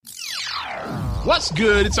What's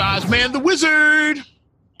good? It's Ozman the Wizard.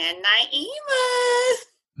 And Naima.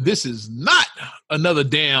 This is not another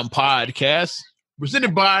damn podcast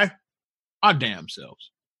presented by our damn selves.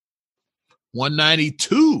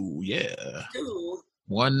 192, yeah.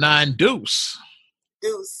 19 deuce.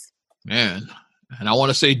 Deuce. Man, and I want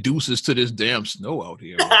to say deuces to this damn snow out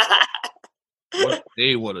here.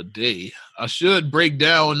 What a day. I should break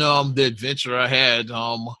down the adventure I had.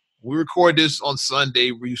 We record this on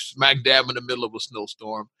Sunday. We smack dab in the middle of a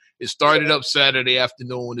snowstorm. It started up Saturday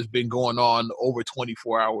afternoon. It's been going on over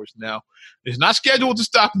 24 hours now. It's not scheduled to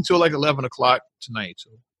stop until like 11 o'clock tonight.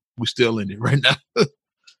 So we're still in it right now.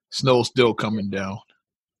 Snow's still coming down.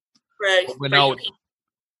 Right. Went out.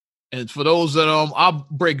 And for those that I'll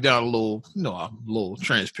break down a little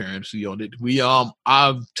transparency on it.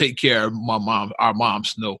 I take care of our mom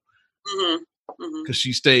Snow. Because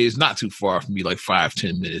she stays not too far from me, like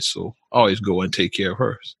 5-10 minutes. So I always go and take care of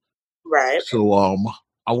hers. Right. So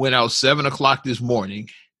I went out 7 o'clock this morning,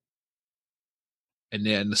 and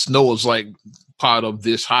then the snow was like part of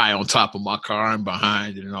this high on top of my car and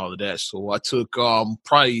behind it and all of that. So I took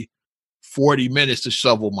probably 40 minutes to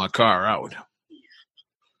shovel my car out.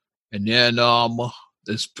 And then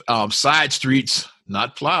there's side streets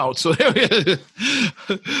not plowed, so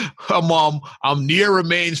I'm near a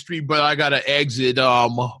main street, but I gotta exit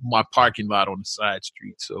my parking lot on the side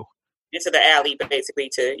street. So into the alley, basically.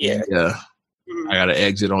 Yeah. I gotta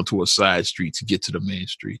exit onto a side street to get to the main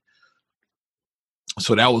street.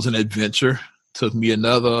 So that was an adventure. Took me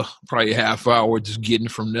another probably half hour just getting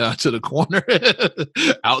from there to the corner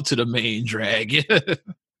out to the main drag.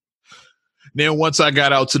 Then once I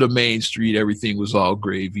got out to the main street, everything was all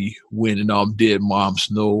gravy. Went and did Mom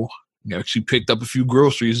Snow. Actually picked up a few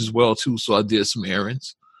groceries as well too, so I did some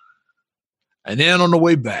errands. And then on the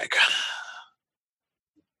way back,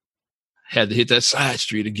 had to hit that side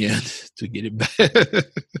street again to get it back.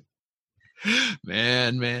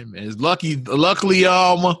 man. It's luckily,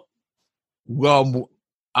 I'm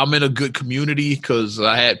in a good community because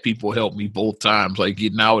I had people help me both times, like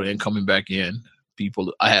getting out and coming back in.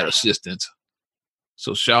 I had assistance.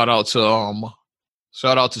 So shout out to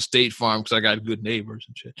State Farm because I got good neighbors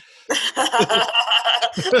and shit.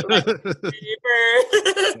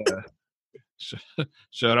 Yeah.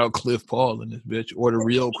 Shout out Cliff Paul and this bitch, or the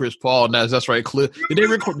real Chris Paul. Now that's right, Cliff. They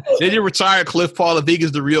didn't retire Cliff Paul. I think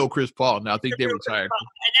it's the real Chris Paul now. I think they retired.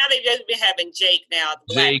 And now they've just been having Jake now.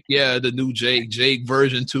 Jake, yeah, the new Jake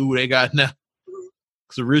version 2 they got now.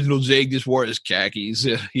 Because original Jake just wore his khakis.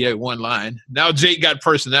 He had one line. Now Jake got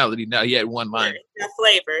personality. Now he had one line. He got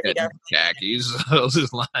flavor. He got khakis. That was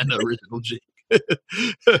his line, the original Jake.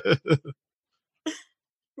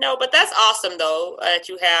 No, but that's awesome, though, that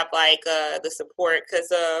you have, like, the support.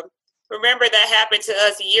 Because remember that happened to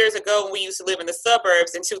us years ago when we used to live in the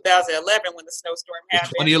suburbs in 2011 when the snowstorm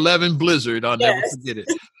happened. 2011 blizzard. I'll never forget it.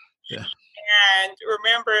 Yeah. And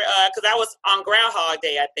remember, because I was on Groundhog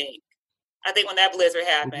Day, I think when that blizzard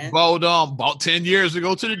happened. About 10 years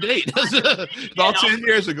ago to the date. About 10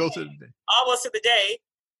 years ago to the day. Almost to the day.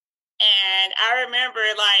 And I remember,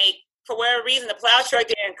 like, for whatever reason, the plow truck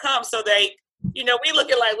didn't come. So they, we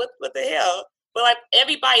looking like, what the hell? But, like,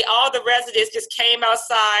 everybody, all the residents just came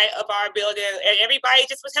outside of our building. And everybody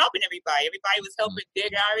just was helping everybody. Everybody was helping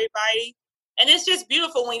dig out everybody. And it's just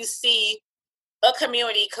beautiful when you see a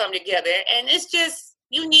community come together. And it's just,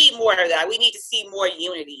 you need more of that. We need to see more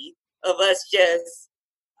unity of us just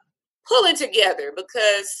pulling together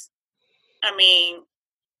because,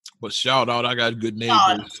 But shout out, I got good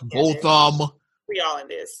neighbors. Both we all in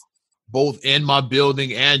this. Both in my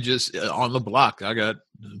building and just on the block. I got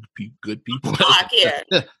good people.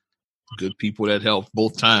 Good people that help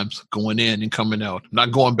both times, going in and coming out. I'm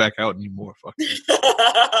not going back out anymore. Fuck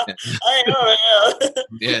that. I know.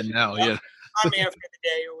 Yeah, now, yeah. I'm in for the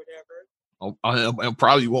day or whatever. I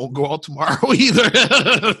probably won't go out tomorrow either.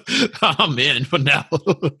 I'm in for now.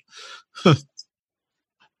 I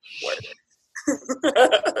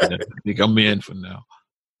think I'm in for now.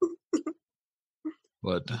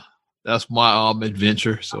 But that's my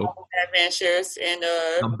adventure. So adventures and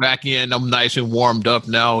I'm back in. I'm nice and warmed up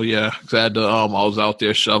now. Yeah, glad to, I was out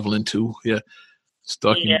there shoveling too. Yeah,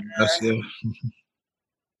 stuck in. Yeah.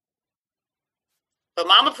 But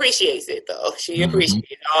Mom appreciates it, though. She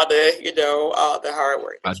appreciates all the hard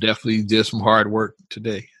work. I definitely did some hard work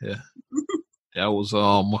today. Yeah, that was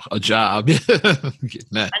a job. Getting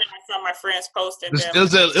that. I know I saw my friends posting.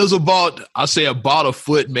 It was about, I say about a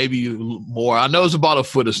foot, maybe more. I know it was about a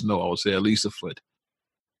foot of snow. I would say at least a foot.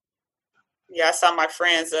 Yeah, I saw my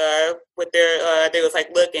friends with their. They was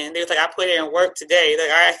like looking. They was like, I put in work today. Like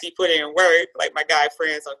I actually put in work. Like my guy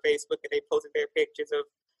friends on Facebook, and they posted their pictures of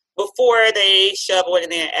before they shoveled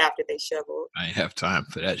and then after they shoveled. I ain't have time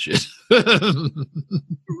for that shit.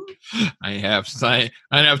 I ain't have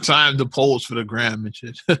time to post for the gram and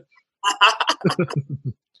shit. But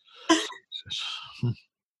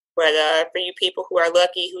for you people who are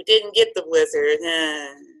lucky who didn't get the blizzard,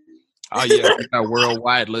 oh yeah, we got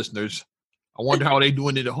worldwide listeners. I wonder how they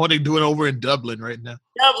doing it. How they doing over in Dublin right now?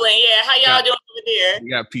 Dublin, yeah. How y'all doing over there? We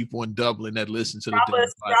got people in Dublin that listen to drop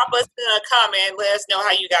us a comment. Let us know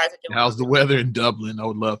how you guys are doing. How's the weather in Dublin? I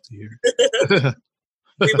would love to hear. We would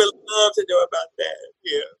love to know about that.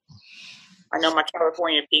 Yeah. I know my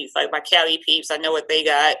California peeps, like my Cali peeps. I know what they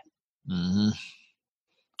got. Mm-hmm.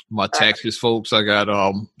 My Texas folks, I got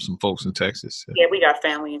some folks in Texas. Yeah, we got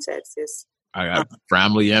family in Texas. I got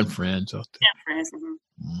family and friends out there. And friends. Mm-hmm.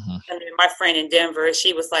 Mm-hmm. And then my friend in Denver,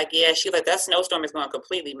 she was like, that snowstorm is going to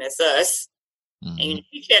completely miss us. Mm-hmm. And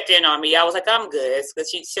she checked in on me. I was like, I'm good.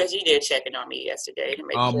 Because she said she did check in on me yesterday. To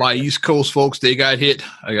make sure. My East Coast folks, they got hit.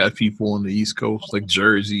 I got people on the East Coast, like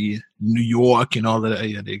Jersey, New York, and all of that.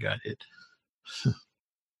 Yeah, they got hit.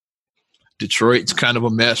 Detroit's kind of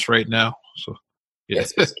a mess right now. So, yeah.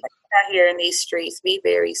 Out here in these streets, be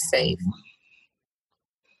very safe.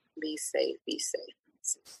 Be safe. Be safe.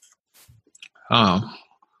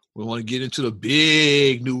 We want to get into the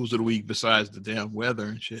big news of the week besides the damn weather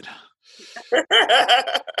and shit.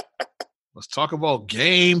 Let's talk about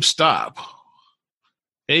GameStop.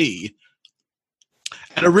 Hey.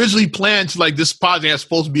 And originally planned to, like, this podcast is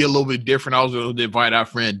supposed to be a little bit different. I was going to invite our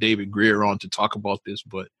friend David Greer on to talk about this,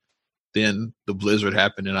 but then the blizzard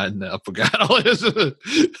happened and I forgot all this.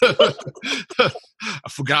 I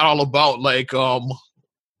forgot all about, like, the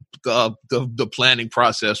planning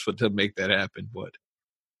process to make that happen, but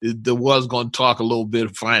there was going to talk a little bit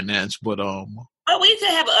of finance, but we could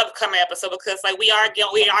have an upcoming episode because like we are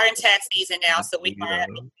in tax season now, so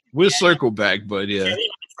we'll circle back. But yeah,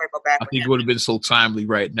 circle back. I think it would have been so timely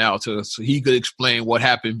right now so he could explain what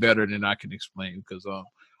happened better than I can explain because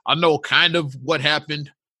I know kind of what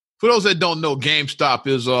happened. For those that don't know, GameStop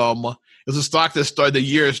is a stock that started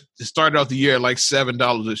off the year at like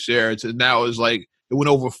 $7 a share, and now is like it went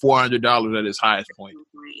over $400 at its highest point.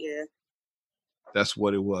 Yeah, that's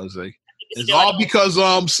what it was. Like it's all because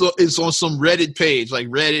so it's on some Reddit page. Like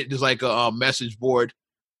Reddit is like a message board.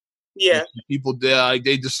 Yeah, people there like,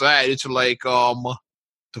 they decided to like to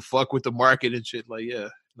fuck with the market and shit. Like if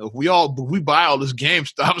we buy all this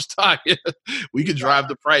GameStop stock, we could drive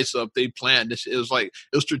the price up. They planned this. It was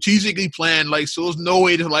strategically planned. Like so, there's no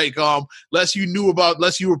way to like unless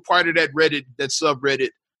you were part of that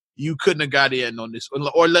subreddit. You couldn't have got in on this,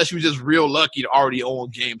 or unless you were just real lucky to already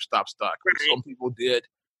own GameStop stock. Right. Some people did,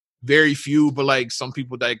 very few, but like some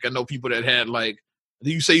people, like I know people that had like,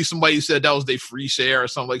 somebody said that was their free share or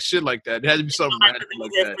something like shit like that. It had to be something random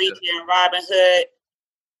like that. Free share, Robinhood.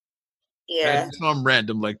 Yeah, something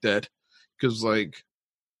random like that, because like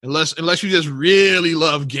unless you just really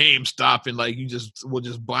love GameStop and like you just were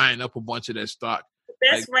just buying up a bunch of that stock.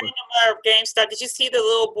 Best random of GameStop. Did you see the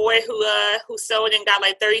little boy who sold and got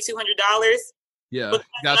like $3,200? Yeah,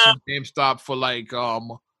 got some GameStop for like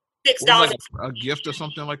 $6 a gift or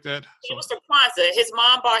something like that. It was for Kwanzaa. His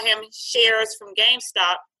mom bought him shares from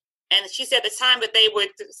GameStop, and she said at the time that they were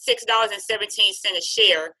 $6.17 a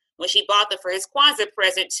share when she bought them for his Kwanzaa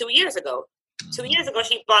present 2 years ago. 2 years ago,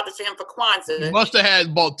 she bought this for him for Kwanzaa. He must have had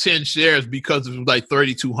about 10 shares because it was like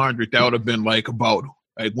 3,200. That would have been like about.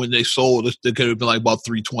 Like when they sold, it could have been like about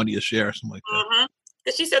 $3.20 a share or something like that. Mm-hmm.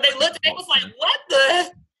 Because she said they looked and they was like, what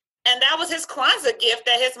the? And that was his Kwanzaa gift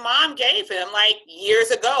that his mom gave him like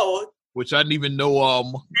years ago. Which I didn't even know. I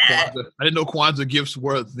didn't know Kwanzaa gifts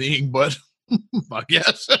were a thing, but I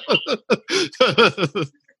guess.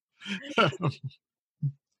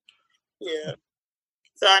 Yeah.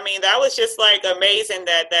 So I mean, that was just like amazing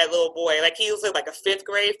that little boy, like he was like a fifth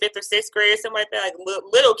or sixth grade or something like that, like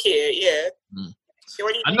little kid. Yeah. Mm.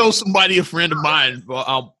 I know somebody, a friend of mine,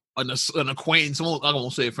 an acquaintance. I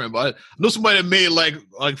won't say a friend, but I know somebody that made like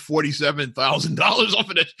 $47,000 off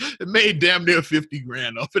of that. It made damn near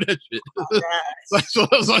 $50,000 off of that shit.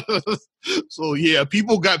 So yeah,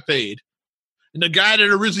 people got paid. And the guy that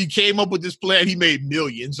originally came up with this plan, he made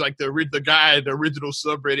millions. Like the original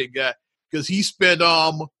subreddit guy, because he spent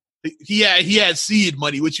he had seed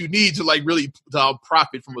money, which you need to like really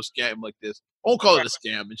profit from a scam like this. I won't call it a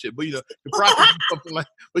scam and shit, but the profit from something like.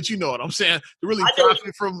 But you know what I'm saying? To really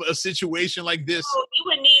profit from a situation like this, you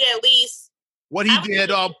would need at least. What he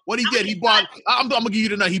did, he bought. I'm gonna give you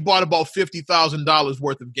the number. He bought about $50,000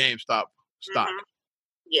 worth of GameStop stock.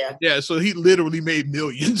 Yeah. Yeah, so he literally made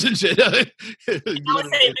millions and shit. I would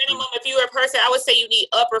say minimum, if you were a person, I would say you need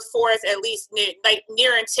upper fours at least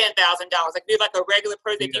nearing $10,000. Like if you're like a regular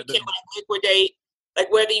person, if you can like liquidate, like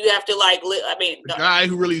whether you have to like, the guy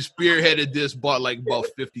who really spearheaded this bought like about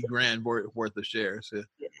 50 grand worth of shares.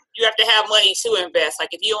 Yeah. You have to have money to invest.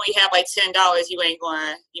 Like if you only have like $10, you ain't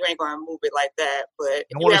going to move it like that. But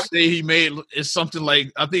I want to say he made it's something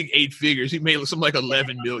like I think 8 figures. He made something like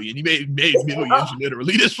 11 million. He made millions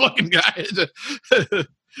literally. This fucking guy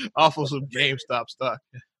off of some GameStop stock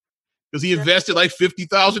because he invested like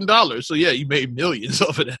 $50,000. So yeah, he made millions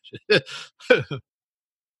off of that shit.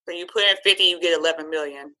 So you put in 50, you get 11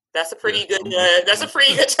 million. That's a pretty good. That's a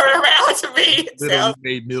pretty good turnaround to me. Literally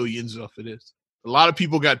made millions off of this. A lot of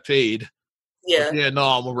people got paid. Yeah. But yeah, no,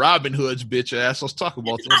 I'm a Robin Hood's bitch ass. Let's talk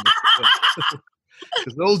about them.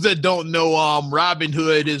 Because those that don't know, Robin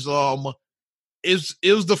Hood is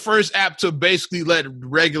it was the first app to basically let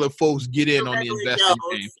regular folks get in on the investing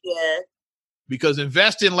game. Yeah. Because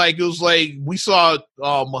investing, like it was like we saw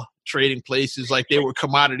trading places like they were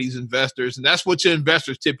commodities investors, and that's what your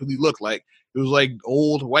investors typically look like. It was like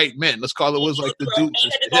old white men. Let's call it was like the Duke.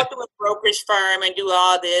 You had to go through a brokerage firm and do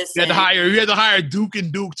all this. You had to hire Duke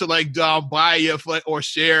and Duke to like buy your or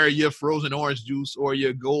share your frozen orange juice or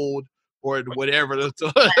your gold or whatever,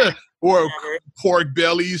 or pork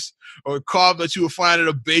bellies or carb that you would find at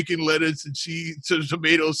a bacon, lettuce, and cheese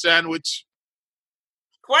tomato sandwich.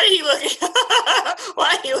 Why are you looking?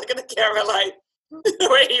 Why are you looking at the camera like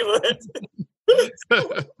where you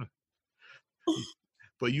look?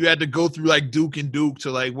 But you had to go through like Duke and Duke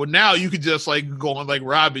to like, well, now you could just like go on like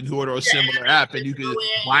Robin Hood or a similar app and you could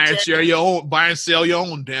buy and sell your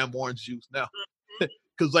own damn orange juice now.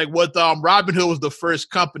 Because like what Robin Hood was the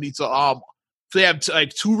first company to they have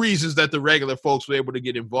like 2 reasons that the regular folks were able to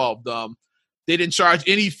get involved. They didn't charge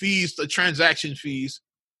any fees, the transaction fees.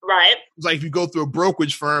 Right. It's like if you go through a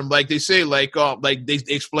brokerage firm, like they say, like they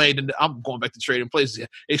explained, and I'm going back to trading places here.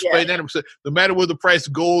 Explain that no matter whether the price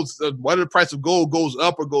of gold, whether the price of gold goes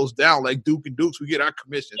up or goes down, like Duke and Dukes, we get our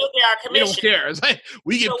commission. We don't care. It's like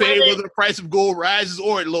we get paid whether the price of gold rises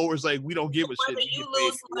or it lowers. Like we don't give a shit. Whether you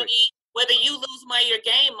lose money or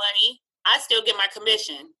gain money, I still get my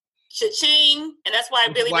commission. Cha-ching, and that's why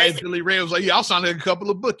Billy Ray was like, "Yeah, I'll sign like a couple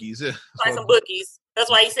of bookies." Yeah, some bookies. That's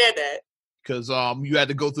why he said that. Because you had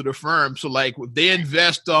to go through the firm. So like they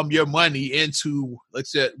invest your money into like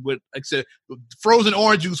I said, frozen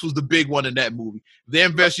orange juice was the big one in that movie. If they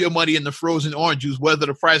invest your money in the frozen orange juice, whether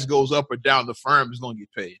the price goes up or down, the firm is gonna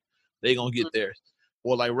get paid. They're gonna get theirs.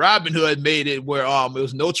 Well, like Robin Hood made it where it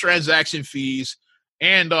was no transaction fees,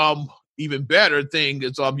 and even better thing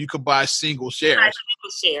is you could buy single shares.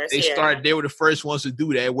 They were the first ones to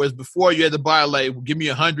do that. Whereas before you had to buy like give me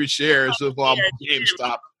 100 shares of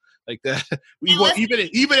GameStop. Like that,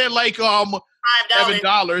 even at like $7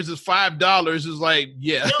 is $5 is like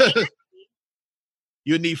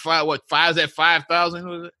you need five's at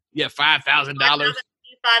 5,000? Yeah, $5,000. $5,000,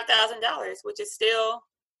 which is still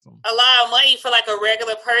a lot of money for like a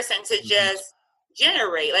regular person to just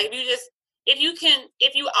generate. Like if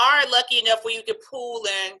you are lucky enough where you can pool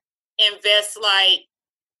and invest like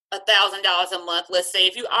 $1,000 a month, let's say,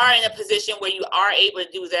 if you are in a position where you are able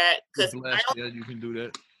to do that, because you can do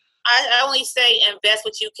that. I only say invest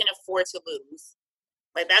what you can afford to lose.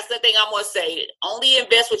 Like that's the thing I'm gonna say. Only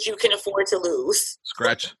invest what you can afford to lose.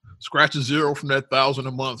 Scratch a zero from that $1,000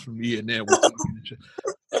 a month from me, and then we're talking.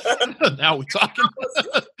 Now we're talking.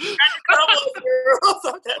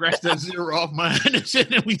 Scratch that zero off mine, and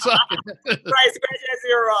then we talking. Right, scratch that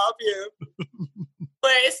zero off you.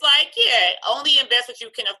 But it's like, only invest what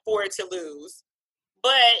you can afford to lose.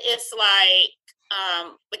 But it's like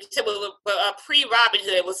you said, with pre-Robin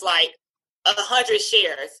Hood, it was like 100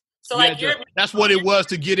 shares. So that's what it was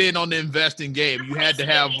to get in on the investing game. You had to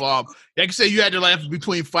have, like I say, you had to have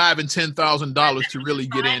between $5,000 and $10,000 to really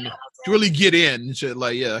get in. To really get in and shit,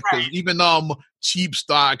 like because even cheap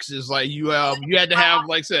stocks is like you had to have,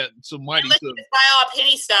 like I said, some money. Unless you just buy all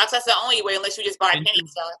penny stocks, that's the only way. Unless you just buy penny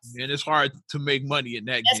stocks, and it's hard to make money in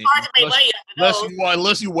that game. It's hard to make money.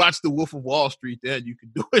 Unless you watch The Wolf of Wall Street, then you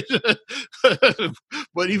can do it.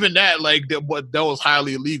 But even that, that was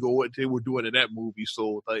highly illegal what they were doing in that movie.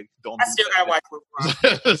 So like, don't. I still gotta watch Wolf of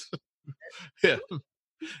Wall Street. Yeah.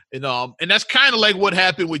 And that's kind of like what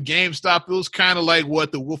happened with GameStop. It was kind of like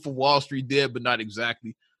what the Wolf of Wall Street did, but not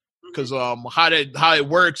exactly. Because how it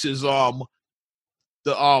works is the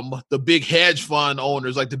big hedge fund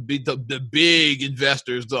owners, like the big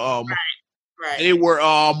investors, they were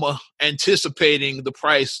anticipating the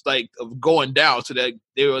price like of going down, so that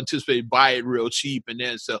they were anticipating buy it real cheap and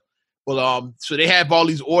then sell. Well, so they have all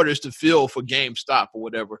these orders to fill for GameStop or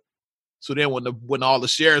whatever. So then when all the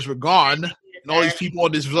shares were gone, and all these people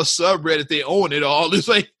on this subreddit, they own it all. It's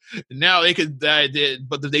like now they could,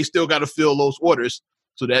 but they still got to fill those orders.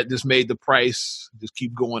 So that just made the price just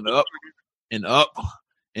keep going up and up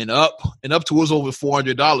and up and up towards over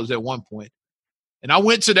 $400 at one point. And I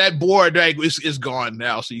went to that board, like it's gone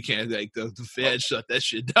now, so you can't, like, the Fed shut that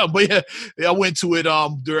shit down. But yeah, I went to it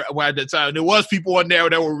at that time. There was people on there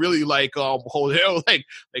that were really like whole hell, like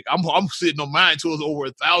I'm sitting on mine till it was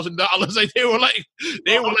over $1,000. Like they were like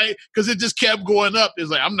because it just kept going up.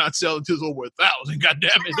 It's like I'm not selling till it's over 1,000. God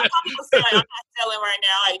damn it! People say, like, I'm not selling right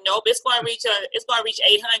now. Like, nope, it's going to reach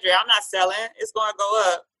 800. I'm not selling. It's going to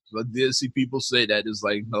go up. I did see people say that. It's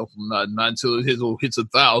like, no, not until it hits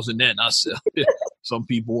 1,000, then I sell. Some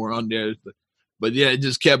people were on there, but yeah, it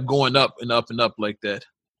just kept going up and up and up like that.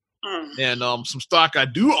 And some stock I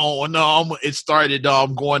do own, it started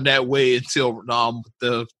going that way until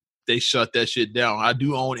they shut that shit down. I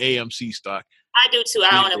do own AMC stock. I do too.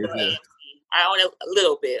 I own AMC. I own it a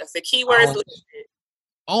little bit. It's the keywords. Little bit.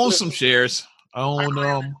 Own some shares. I own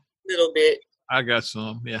a little bit. I got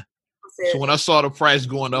some, yeah. So when I saw the price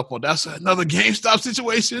going up, that's another GameStop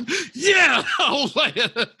situation. Yeah, I was like,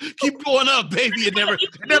 keep going up, baby. It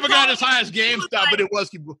never got as high as GameStop, but it was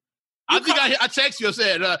keep going. I think I texted you. I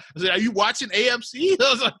said, "Are you watching AMC?"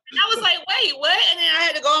 I was like, "Wait, what?" And then I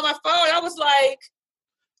had to go on my phone. I was like,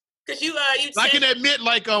 "Cause you." I can admit,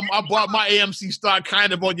 like, I bought my AMC stock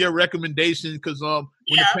kind of on your recommendation because when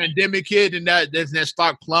the pandemic hit and that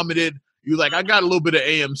stock plummeted, you like, I got a little bit of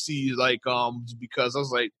AMC, like, because I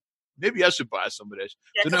was like, maybe I should buy some of that.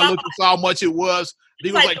 Yeah, so then I looked and saw how much it was. I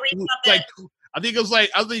think it was like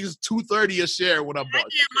 $230 a share when I bought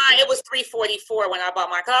it. Mine, it was $344 when I bought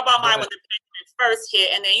mine. Because I bought mine when the pandemic first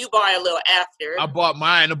hit, and then you bought it a little after. I bought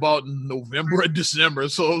mine about November or December,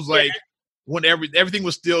 so it was like when everything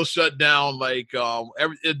was still shut down. Like I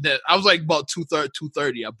was like about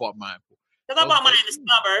 $230. I bought mine. Because I bought mine in the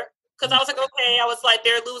summer. Because I was like, okay, I was like,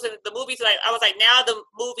 they're losing the movies. Like I was like, now the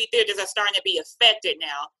movie theaters are starting to be affected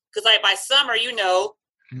now. Because like by summer,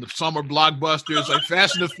 the summer blockbusters, like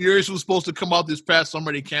Fast and the Furious was supposed to come out this past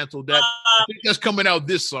summer. They canceled that. I think that's coming out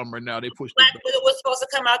this summer now. They pushed Black Widow was supposed to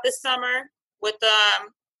come out this summer with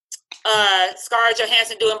Scarlett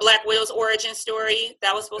Johansson doing Black Widow's origin story.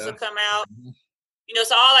 That was supposed to come out. Mm-hmm.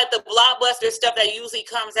 So all like the blockbuster stuff that usually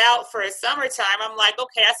comes out for summertime, I'm like,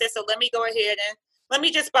 okay, I said, so let me go ahead and let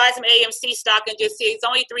me just buy some AMC stock and just see. It's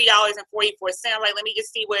only $3.44. Like, let me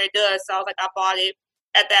just see what it does. So I was like, I bought it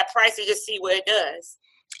at that price to just see what it does.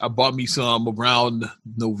 I bought me some around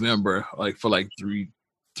November, like for like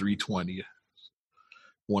 $320.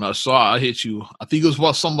 When I saw, I hit you. I think it was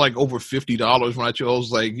about something like over $50 when I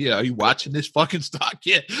was like, "Yeah, are you watching this fucking stock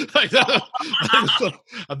yet?" Like,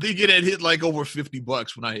 I think it had hit like over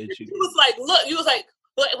 $50 when I hit you. He was like, "Look," he was like,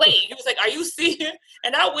 "Wait," he was like, "Are you seeing?"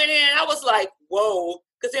 And I went in, and I was like, "Whoa."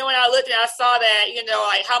 Because then when I looked and I saw that,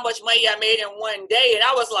 like how much money I made in one day, and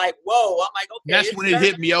I was like, whoa. I'm like, okay. That's when it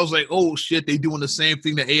hit me. I was like, oh, shit, they doing the same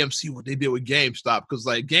thing to AMC, what they did with GameStop. Because,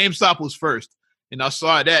 like, GameStop was first. And I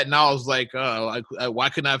saw that, and I was like, why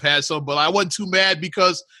couldn't I have had some? But I wasn't too mad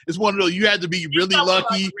because it's one of those, you had to be really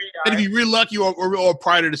lucky. And to be really lucky or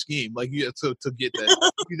part of the scheme. Like, you had to get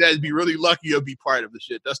that. You had to be really lucky or be part of the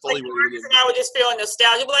shit. That's the only way to get it. I would just feel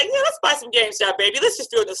nostalgic. Be like, yeah, let's buy some GameStop, baby. Let's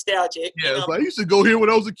just feel nostalgic. Yeah, it's like, I used to go here when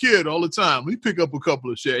I was a kid all the time. We pick up a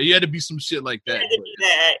couple of shares. You had to be some shit like that.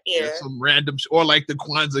 Some random or like the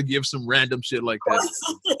Kwanzaa gift, some random shit like that.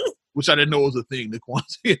 Which I didn't know was a thing, the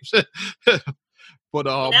Kwanzaa gift. But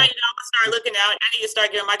now I'm gonna start looking out. I need to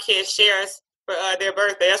start giving my kids shares for their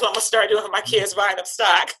birthday. That's what I'm gonna start doing with my kids, buying them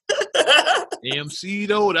stock. AMC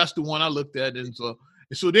though, that's the one I looked at, and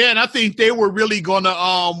so then I think they were really gonna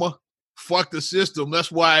fuck the system.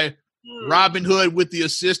 That's why Robinhood with the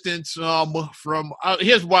assistance from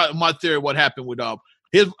here's what my theory. What happened with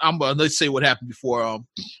let's say what happened before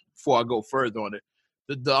I go further on it.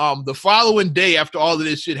 The following day after all of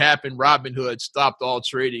this shit happened, Robinhood stopped all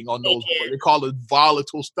trading on those. They call it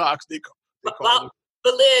volatile stocks. They call it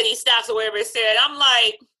validity stocks or whatever it said. I'm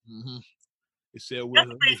like, it said we're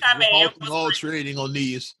all trading on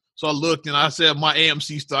these. So I looked and I said my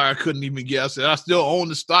AMC stock I couldn't even get. I said I still own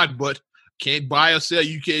the stock, but can't buy or sell.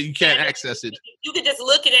 You can't access it. You can just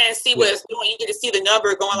look at it and see what it's doing. You can just see the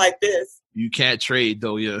number going like this. You can't trade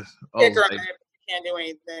though. Yeah, you can't do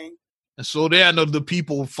anything. And so then the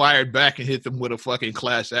people fired back and hit them with a fucking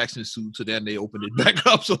class action suit. So then they opened it back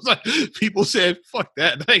up. So it's like people said, "Fuck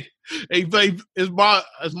that!" Like, hey, it's my.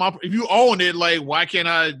 If you own it, like, why can't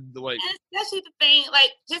I? Like, that's just the thing.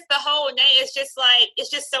 Like, just the whole name. It's just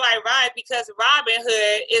so ironic because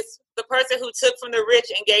Robinhood is person who took from the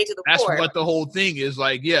rich and gave to the That's poor. what the whole thing is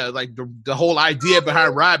like. Yeah, like the whole idea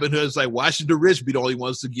behind Robin Hood is like, why should the rich be the only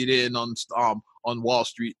ones to get in on Wall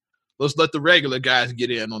Street? Let's let the regular guys get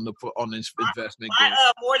in on this investment.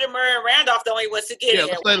 Why Mortimer and Randolph the only ones to get in?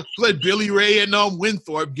 Let's let Billy Ray and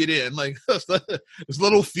Winthrop get in. Like it's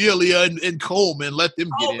little Ophelia and Coleman, let them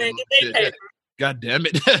get in. Get their paper. God damn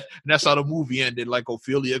it. And that's how the movie ended. Like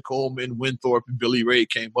Ophelia, Coleman, Winthrop, and Billy Ray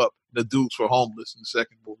came up. The dudes were homeless in the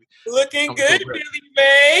second movie. Looking good, Billy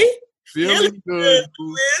Ray. Feeling good.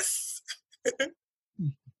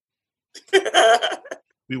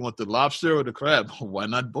 We want the lobster or the crab? Why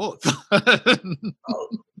not both?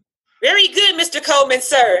 Very good, Mr. Coleman,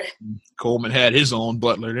 sir. Coleman had his own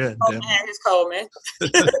butler then. Coleman had his Coleman.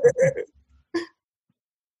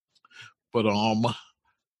 But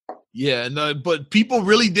yeah, no, but people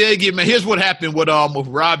really did get. Man, here's what happened with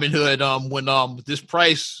Robin Hood. When this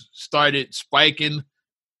price started spiking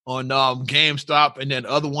on GameStop, and then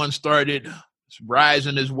other ones started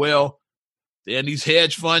rising as well. Then these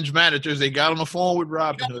hedge fund managers, they got on the phone with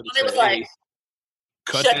Robin Hood. They was like,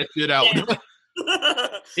 cut that shit out.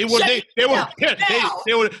 They were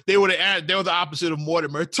the opposite of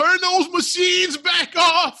Mortimer. Turn those machines back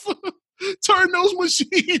off. Turn those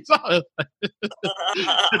machines off.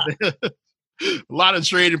 A lot of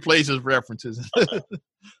Trading Places references.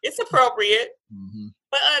 It's appropriate. Mm-hmm.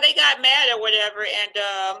 But they got mad or whatever, and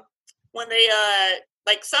when they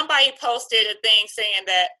like somebody posted a thing saying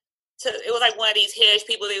that it was like one of these hedge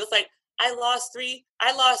people. They was like, I lost $3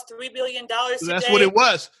 billion today. That's what it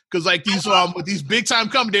was. Because like these big time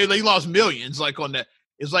companies, they lost millions. Like on that,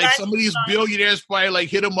 it's like some of these billionaires probably like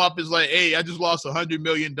hit them up. It's like, hey, I just lost $100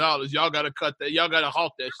 million. Y'all got to cut that. Y'all got to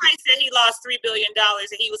halt that shit. Somebody said he lost $3 billion, and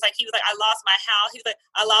he was like, I lost my house. He was like,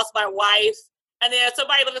 I lost my wife. And then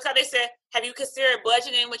somebody looked at the they said, have you considered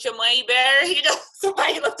budgeting with your money better?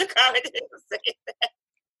 Somebody looked at the comment and said that.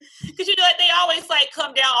 Because they always like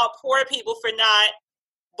come down on poor people for not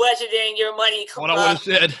budgeting your money. What I would have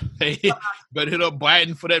said, hey, better hit up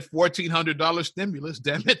Biden for that $1,400 stimulus.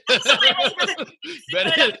 Damn it! better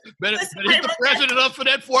hit the president up for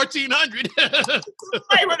that $1,400.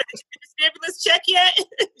 Stimulus check yet?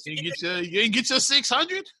 You ain't get your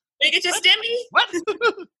 $600. You get your stimmy? What?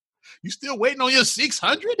 You still waiting on your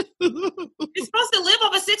 $600? You're supposed to live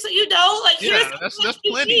off of $600. Like that's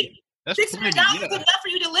plenty. That's $600 is enough for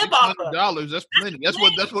you to live off of. $600, that's plenty.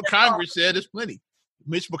 That's what Congress said. It's plenty.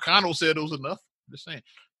 Mitch McConnell said it was enough. Just saying.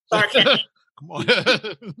 Come on. But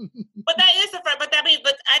that is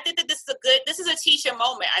but I think that this is a teacher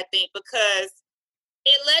moment, I think, because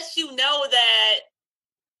it lets you know that,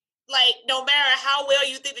 like, no matter how well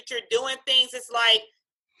you think that you're doing things, it's like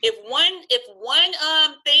if one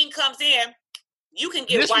thing comes in, you can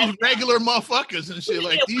get this was regular motherfuckers and shit.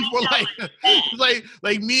 Like these were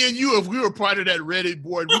like me and you. If we were part of that Reddit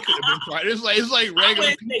board, we could have been part. It's like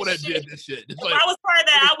regular people that did this shit. If I was part of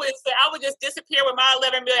that, I would just disappear with my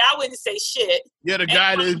 $11 million. I wouldn't say shit. Yeah, the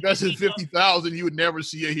guy that invested $50,000, you would never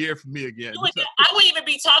see or hear from me again. I wouldn't even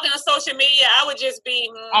be talking on social media. I would just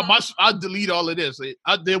be. I'll delete all of this.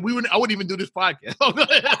 I wouldn't even do this podcast.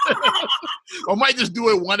 I might just do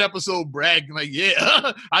it one episode, bragging like,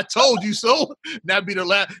 "Yeah, I told you so." That'd be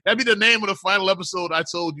the name of the final episode. I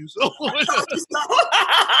told you so.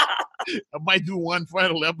 I might do one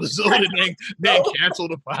final episode and then cancel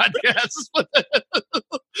the podcast. I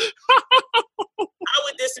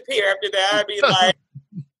would disappear after that. I'd be like,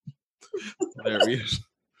 hilarious.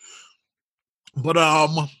 But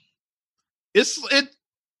this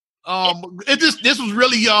was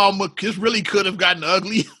really this really could have gotten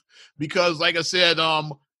ugly because, like I said,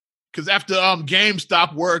 because after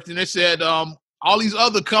GameStop worked and they said all these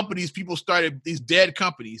other companies, people started these dead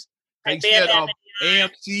companies. They said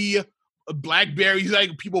AMC, BlackBerry,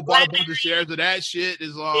 like people bought a bunch of shares of that shit.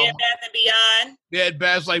 Is Bed Bath and Beyond. Bed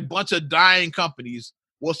Bath, like bunch of dying companies.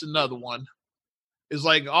 What's another one? It's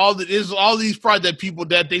like all these products that people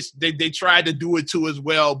that they tried to do it to as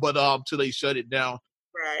well, but till they shut it down.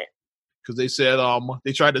 Right. Because they said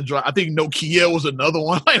they tried to drive. I think Nokia was another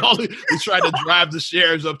one. Like they tried to drive the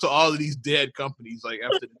shares up to all of these dead companies. Like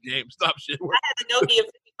after the GameStop shit. I had the Nokia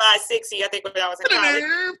 5560. I think when I was in college. I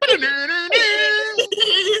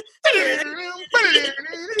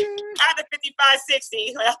had the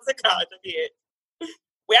 5560 when I was in college. I did.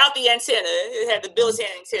 Without the antenna, it had the built-in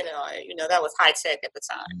antenna on it. That was high tech at the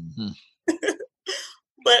time. Mm-hmm.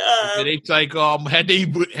 But it's like had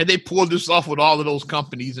they pulled this off with all of those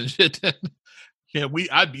companies and shit, yeah,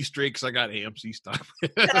 I'd be straight because I got AMC stock.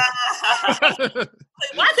 Why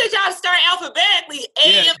could y'all start alphabetically?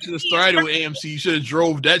 Yeah, you should have started with AMC. You should have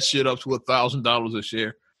drove that shit up to $1,000 a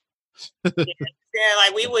share. Yeah, Yeah,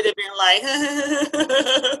 like we would have been like,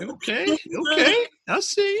 okay, I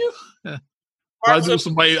see you. Yeah. I do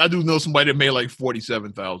know somebody that made like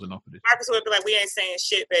 47,000 off of this. Marcus would be like, "We ain't saying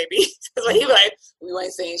shit, baby." So he like, "We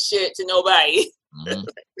ain't saying shit to nobody." Mm-hmm.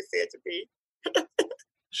 We said to be.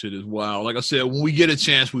 Shit is wild. Like I said, when we get a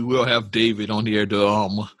chance, we will have David on here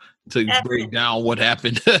to break down what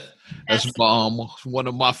happened. That's one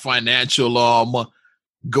of my financial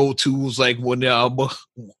go-tos. Like when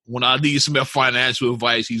I need some financial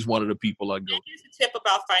advice, he's one of the people I go. Here's a tip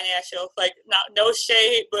about financial, like no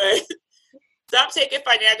shade, but stop taking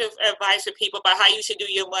financial advice from people about how you should do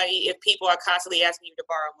your money if people are constantly asking you to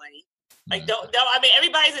borrow money. Like don't. I mean,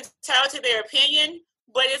 everybody's entitled to their opinion,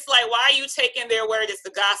 but it's like, why are you taking their word as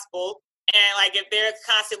the gospel? And like, if they're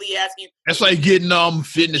constantly asking you, that's like getting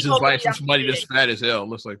fitness advice from somebody that's fat as hell.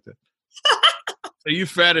 Looks like that. So you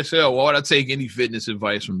fat as hell. Why would I take any fitness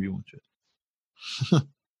advice from you and shit?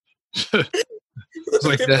 It's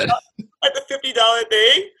like that. Like the $50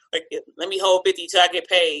 thing. Like, let me hold 50 till I get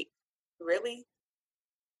paid. Really?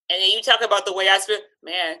 And then you talk about the way I spend.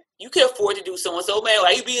 Man, you can afford to do so and so. Man,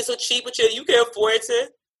 why are you being so cheap with you can afford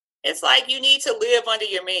to? It's like you need to live under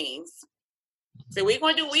your means. So we're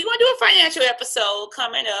gonna do a financial episode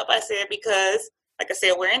coming up. I said because, like I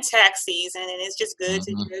said, we're in tax season, and it's just good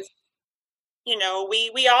to just,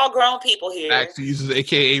 we all grown people here. Tax season,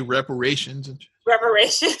 aka reparations.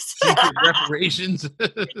 Reparations. Reparations.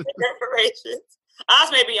 Reparations.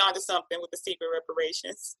 Oz may be onto something with the secret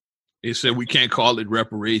reparations. They said we can't call it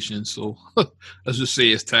reparations, so let's just say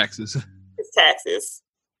it's taxes. It's taxes.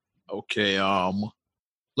 Okay.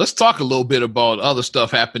 Let's talk a little bit about other stuff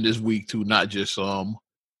happened this week too, not just we'll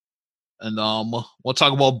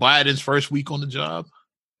talk about Biden's first week on the job.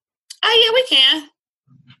 Oh yeah, we can.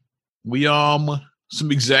 We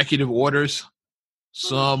some executive orders,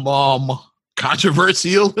 some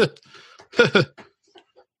controversial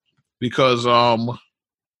because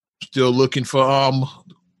still looking for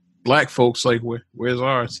black folks. Like where's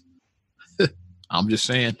ours? I'm just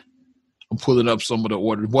saying. I'm pulling up some of the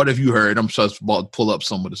orders. What have you heard? I'm just about to pull up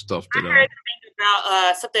some of the stuff. I heard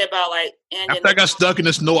something about like. After I got stuck in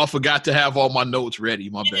the snow, I forgot to have all my notes ready.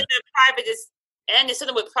 My bad. And there's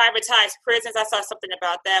something with privatized prisons. I saw something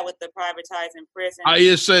about that with the privatizing prisons. I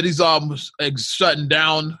just said he's shutting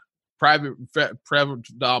down federal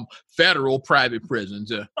private prisons.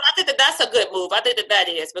 Yeah. But I think that's a good move. I think that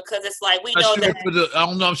is because it's like we know that. I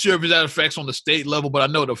don't know. I'm sure if that affects on the state level, but I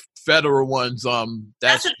know the federal ones.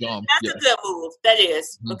 That's a good move. That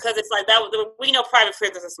is because it's like that. We know private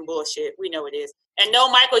prisons are some bullshit. We know it is. And no,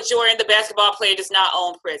 Michael Jordan, the basketball player, does not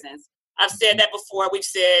own prisons. I've said that before. We've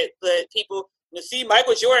said the people. You see,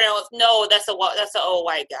 Michael Jordan. No, that's an old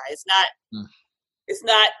white guy. It's not. It's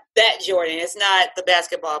not that Jordan. It's not the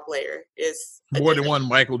basketball player. It's more than one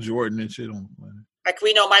Michael Jordan and shit on. Like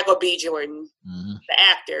we know Michael B. Jordan, the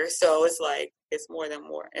actor. So it's like it's more than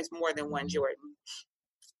one Jordan.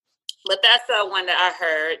 But that's the one that I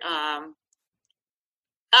heard.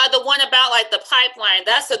 The one about like the pipeline.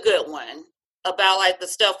 That's a good one about like the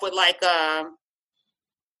stuff with like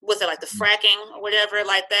was it like the fracking or whatever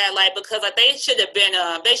like that? Like because like they should have been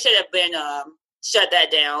shut that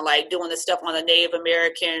down, like doing the stuff on the Native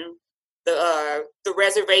American, the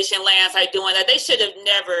reservation lands, like doing that. They should have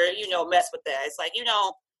never, messed with that. It's like,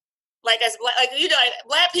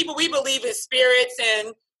 black people, we believe in spirits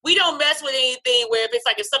and we don't mess with anything where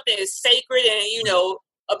if something is sacred and,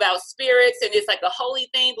 about spirits and it's like a holy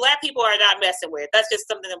thing, black people are not messing with. That's just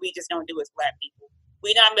something that we just don't do as black people.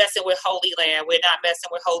 We're not messing with holy land. We're not messing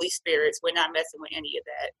with holy spirits. We're not messing with any of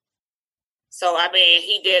that. So, I mean,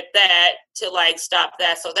 he did that to, like, stop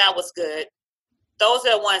that. So that was good. Those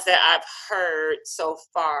are the ones that I've heard so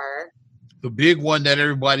far. The big one that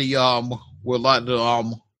everybody, on the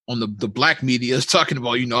black media is talking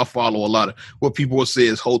about, I follow a lot of what people will say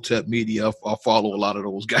is Hotep media. I follow a lot of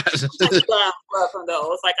those guys. I unplug from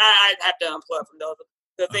those. Like, I have to unplug from those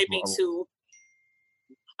because they be too.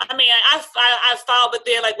 I mean, I follow, but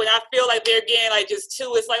then like when I feel like they're getting like just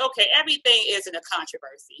too, it's like, okay, everything isn't a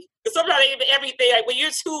controversy. Because sometimes everything, like when you're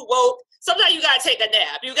too woke, sometimes you gotta take a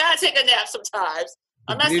nap. You gotta take a nap sometimes.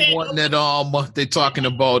 I'm not saying one that they're talking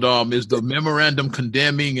about is the memorandum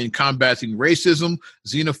condemning and combating racism,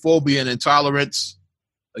 xenophobia, and intolerance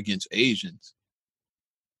against Asians.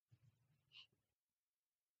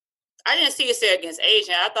 I didn't see it say against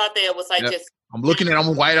Asian. I thought that it was like just. I'm looking at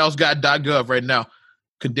whitehouse.gov right now.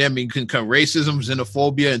 Condemning racism,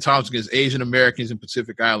 xenophobia, and intolerance against Asian Americans and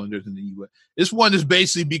Pacific Islanders in the U.S. This one is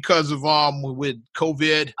basically because of with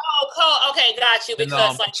COVID. Oh, okay, got you.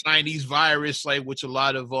 Because and, Chinese virus, like which a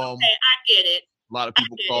lot of okay, I get it. A lot of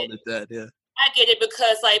people called it that. Yeah. I get it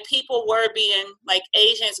because like people were being like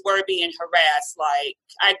Asians were being harassed. Like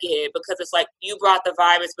I get it because it's like you brought the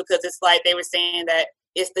virus because it's like they were saying that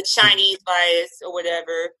it's the Chinese virus or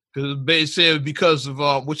whatever. Because they said because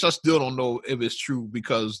of which I still don't know if it's true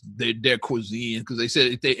because their cuisine. Because they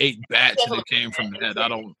said they ate bats and it came from that. I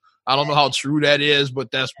don't know how true that is,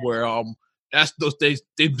 but that's where that's those they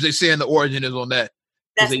saying the origin is on that.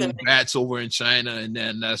 Because they eat bats over in China, and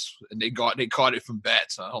then they caught it from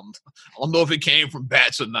bats. I don't know if it came from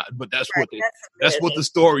bats or not, but that's what the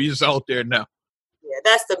story is out there now. Yeah,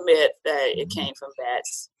 that's the myth that it came from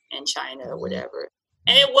bats in China or whatever.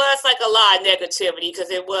 And it was like a lot of negativity because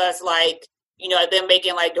it was like, you know, them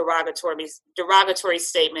making like derogatory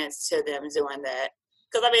statements to them doing that.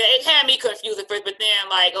 Because I mean, it had me confused at first, but then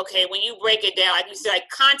like, okay, when you break it down, like you said, like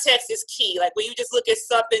context is key. Like when you just look at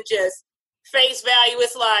something just face value,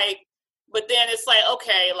 it's like, but then it's like,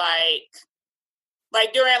 okay,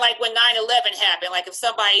 like during like when 9/11 happened, like if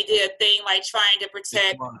somebody did a thing like trying to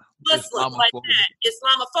protect Muslims like that,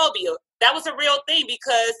 Islamophobia, that was a real thing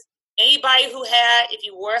because anybody who had, if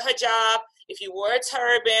you wore a hijab, if you wore a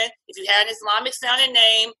turban, if you had an Islamic sounding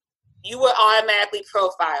name, you were automatically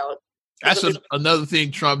profiled. That's another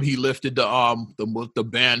thing. Trump, he lifted the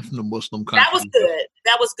ban from the Muslim countries.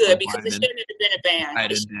 That was good because it shouldn't have been a ban.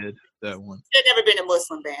 Biden did that one. It should have never been a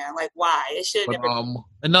Muslim ban. Like why? It should have never.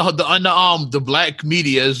 And the black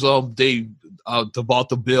media is they about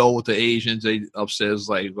the bill with the Asians. They says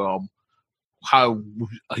like how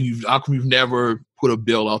come you've never put a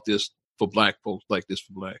bill out this for black folks like this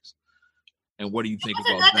for blacks? And what do you think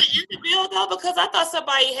about that? In the bill though, because I thought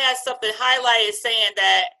somebody had something highlighted saying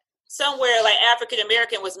that somewhere like African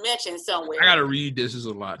American was mentioned somewhere. I gotta read this. Is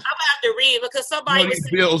a lot. I'm gonna have to read because somebody was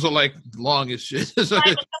saying, bills are like long as shit.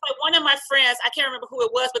 like one of my friends, I can't remember who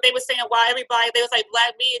it was, but they were saying why everybody they was like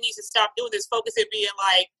black media needs to stop doing this, focus it being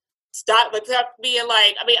like stop being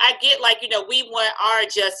like, I mean, I get like, you know, we want our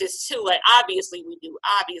justice too. Like obviously we do,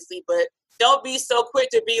 but don't be so quick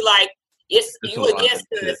to be like it's you against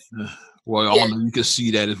us. Well, I don't know, you can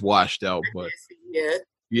see that it's washed out, but yeah,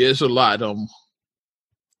 it's a lot.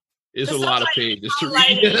 It's a lot of pages to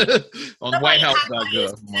read on WhiteHouse.gov.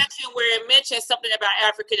 Section where it mentions something about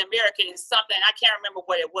African American and something I can't remember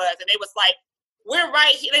what it was, and they was like, "We're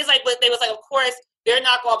right here." But they was like, "Of course, they're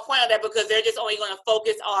not going to point on that because they're just only going to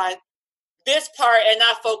focus on this part and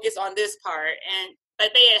not focus on this part." And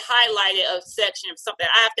like they had highlighted a section of something.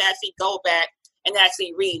 I have to actually go back and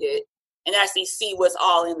actually read it and actually see what's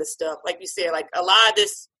all in the stuff. Like you said, like a lot of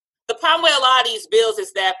this. The problem with a lot of these bills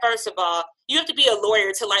is that, first of all, you have to be a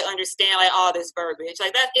lawyer to like understand like all this verbiage.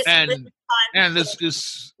 Like that, it's and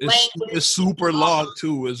it's super long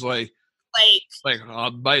too. It's like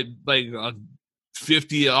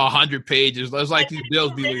 50, 100 pages. It's like these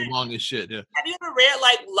bills be really long as shit. Yeah. Have you ever read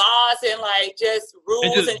like laws and like just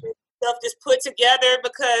rules and stuff just put together?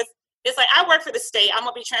 Because it's like I work for the state. I'm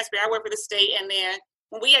gonna be transparent. I work for the state, and then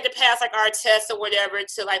when we had to pass like our tests or whatever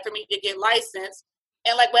to like for me to get licensed.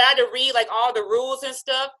 And like when I had to read like all the rules and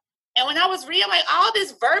stuff, and when I was reading like all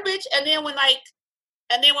this verbiage, and then when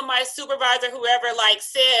my supervisor, whoever, like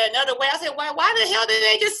said another way, I said, why the hell did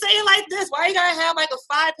they just say it like this? Why you gotta have like a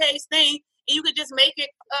 5-page thing and you could just make it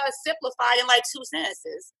simplified in like 2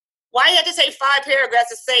 sentences? Why you have to say 5 paragraphs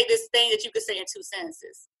to say this thing that you could say in 2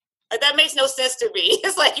 sentences? Like that makes no sense to me.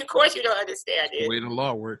 It's like, of course you don't understand it. The way the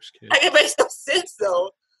law works, kid. Like it makes no sense though.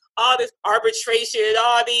 All this arbitration,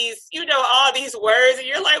 all these, all these words, and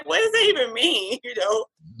you're like, what does that even mean?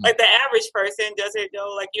 Like the average person doesn't know.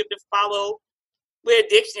 Like you have to follow with a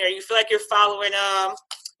dictionary. You feel like you're following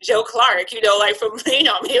Joe Clark, like from Lean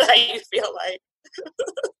on Me. Like you feel like,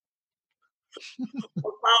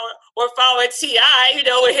 or following T.I.,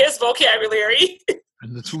 with his vocabulary.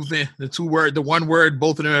 And the one word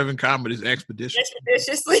both of them have in common is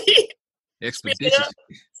expeditiously. Expeditiously.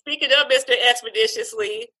 Speaking of Mr.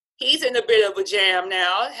 Expeditiously. He's in a bit of a jam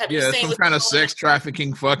now. Have you seen some kind of sex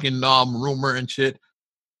trafficking fucking rumor and shit.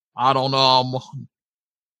 I don't know.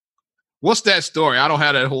 What's that story? I don't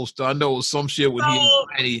have that whole story. I know it was some shit with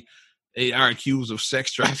they are accused of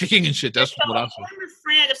sex trafficking and shit. That's what I said. A former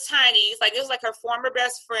friend of Tiny's, like it was like her former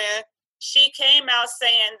best friend. She came out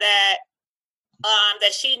saying that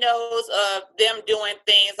that she knows of them doing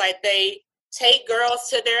things like they take girls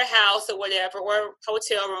to their house or whatever, or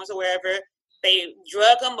hotel rooms or wherever. They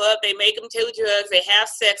drug them up. They make them do drugs. They have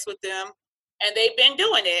sex with them. And they've been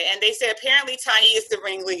doing it. And they said apparently Tiny is the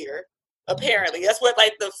ringleader. Apparently. That's what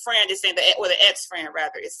like the friend is saying, or the ex-friend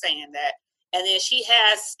rather is saying that. And then she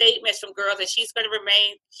has statements from girls that she's going to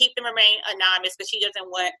keep them anonymous because she doesn't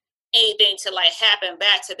want anything to like happen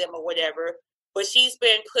back to them or whatever. But she's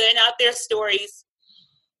been putting out their stories.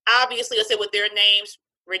 obviously, let's say with their names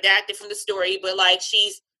redacted from the story, but like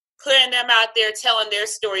she's putting them out there, telling their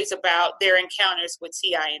stories about their encounters with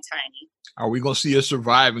T.I. and Tiny. Are we gonna see a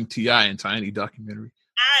surviving T.I. and Tiny documentary?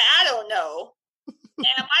 I don't know. And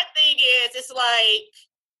my thing is, it's like,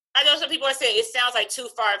 I know some people are saying it sounds like too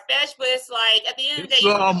far fetched, but it's like at the end of the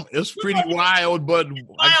day, it's pretty wild. But like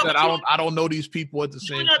I said, I don't know these people at the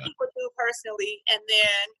same time. People do personally, and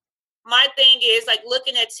then my thing is like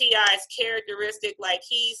looking at T.I.'s characteristic, like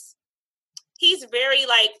he's very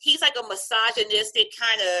like he's like a misogynistic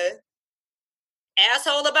kind of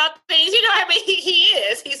asshole about things. You know what I mean? He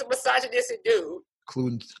is. He's a misogynistic dude.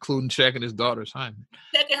 Including checking his daughter's hymen.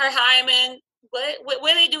 Checking her hymen.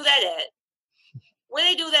 Where they do that at? Where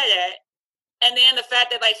they do that at? And then the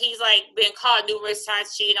fact that like he's like been caught numerous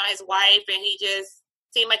times cheating on his wife, and he just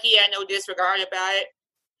seemed like he had no disregard about it.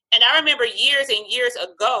 And I remember years and years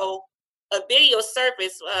ago, a video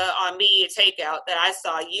surfaced on Media Takeout that I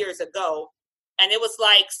saw years ago. And it was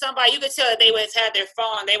like somebody, you could tell that they would have had their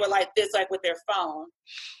phone. They were like this, like with their phone.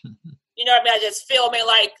 You know what I mean? I just filming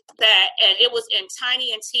like that. And it was in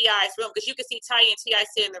Tiny and T.I.'s room. Because you could see Tiny and T.I.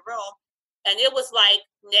 sit in the room. And it was like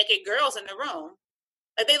naked girls in the room.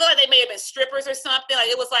 Like they looked like they may have been strippers or something. Like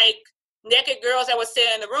it was like naked girls that were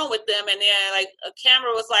sitting in the room with them. And then like a camera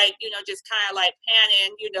was like, you know, just kind of like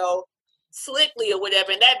panning, you know, slickly or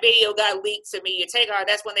whatever. And that video got leaked to me. You take out,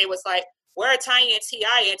 that's when they was like, where are Tiny and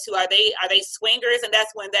T.I. into? Are they swingers? And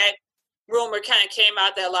that's when that rumor kind of came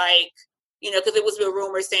out that like, you know, because it was a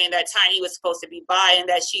rumor saying that Tiny was supposed to be bi and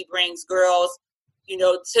that she brings girls, you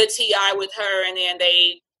know, to T.I. with her, and then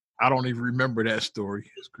I don't even remember that story.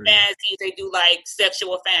 It's crazy. Fantasies, they do like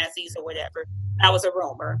sexual fantasies or whatever. That was a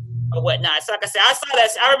rumor or whatnot. So like I said, I saw that.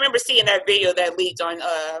 I remember seeing that video that leaked on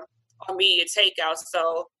Media Takeout.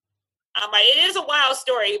 So I'm like, it is a wild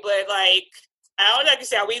story, but like, I don't know, like you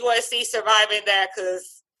said, we want to see surviving that,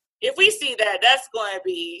 because if we see that, that's going to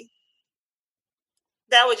be,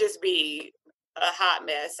 that would just be a hot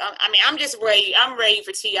mess. I mean, I'm just ready. I'm ready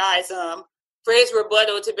for T.I.'s, for his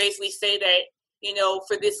rebuttal to basically say that, you know,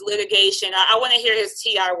 for this litigation, I want to hear his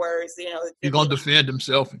T.I. words, you know. He's going to defend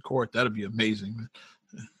himself in court. That'd be amazing, man.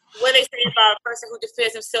 What they say about a person who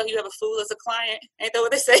defends himself, you have a fool as a client. Ain't that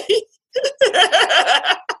what they say?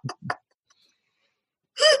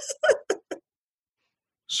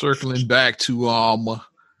 Circling back to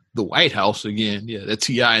the White House again, yeah, that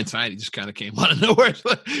T.I. and Tiny just kind of came out of nowhere,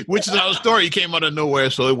 which is how the story came out of nowhere,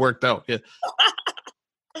 so it worked out. Yeah.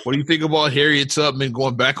 What do you think about Harriet Tubman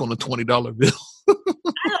going back on the $20 bill?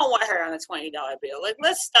 I don't want her on a $20 bill. Like,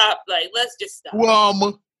 let's stop. Like, let's just stop.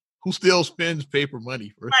 Well, who still spends paper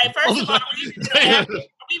money? Right. First of all, are we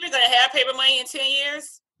even going to have paper money in 10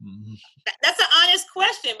 years? Mm-hmm. That's an honest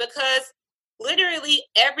question, because literally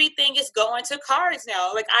everything is going to cards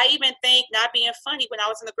now. Like, I even think, not being funny, when I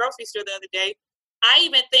was in the grocery store the other day, I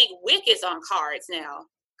even think WIC is on cards now.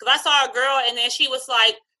 Because I saw a girl, and then she was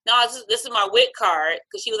like, no, this is my WIC card.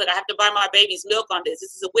 Because she was like, I have to buy my baby's milk on this.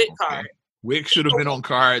 This is a WIC card. WIC should have been on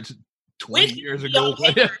cards 20 years ago.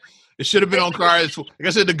 It should have been on cards. Like I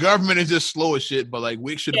said, the government is just slow as shit, but like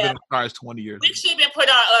WIC should have been on cards 20 years ago. WIC should have been put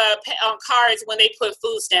on cards when they put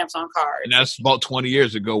food stamps on cards. And that's about 20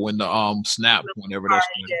 years ago when the SNAP, whenever that's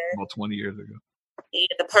about 20 years ago. Yeah,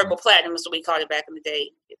 the purple platinum is what we called it back in the day.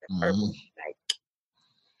 Purple.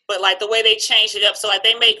 But like the way they changed it up, so like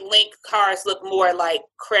they make link cards look more like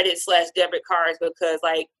credit/debit cards, because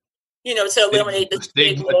like, you know, to eliminate the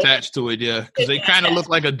stigma attached to it, yeah, because they kind of look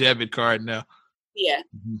like a debit card now. Yeah,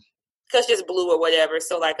 because just blue or whatever.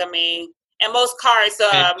 So like, I mean, and most cards,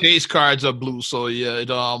 Chase cards are blue, so yeah,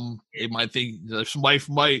 they might think somebody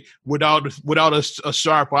might without a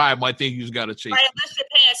sharp eye might think you just got to chase. Right, unless you're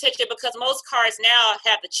paying attention, because most cards now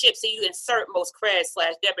have the chip, so you insert most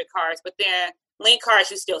credit/debit cards, but then link cards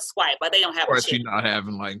you still swipe, but they don't have a chip. You're not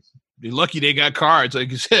having like. They're lucky they got cards, like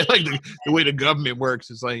you said, like the way the government works.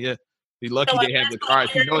 It's like, yeah, they're lucky they have the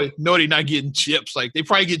cards. You know they're not getting chips. Like they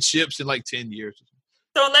probably get chips in like 10 years.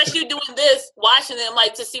 So unless you're doing this, watching them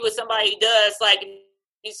like to see what somebody does, like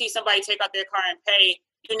you see somebody take out their card and pay,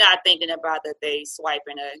 you're not thinking about that they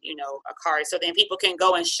swiping a card. So then people can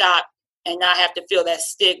go and shop and not have to feel that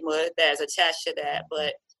stigma that's attached to that.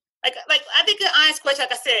 But like I think the honest question,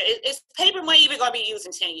 like I said, is paper money even going to be used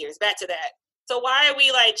in 10 years? Back to that. So why are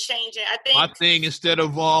we like changing? I think my thing, instead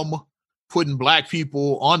of putting black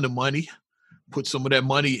people on the money, put some of that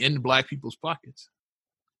money in black people's pockets.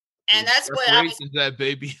 And that's what I was, that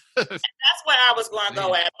baby. That's what I was going to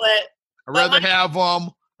go at. But I'd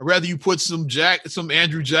rather you put some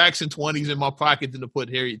Andrew Jackson 20s in my pocket than to put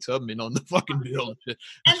Harriet Tubman on the fucking bill. And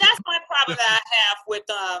that's my problem that I have with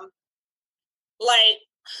like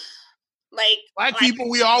Black people,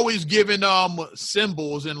 we always giving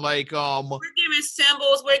symbols and we're giving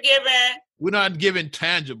symbols. We're not giving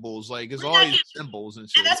tangibles. Like it's always symbols and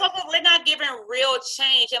shit. And that's why we're not giving real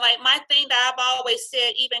change. And like my thing that I've always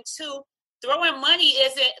said, even too, throwing money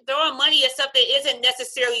is something isn't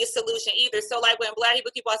necessarily a solution either. So like when Black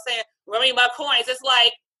people keep on saying, "Run me my coins," it's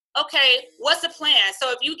like, okay, what's the plan?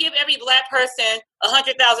 So if you give every Black person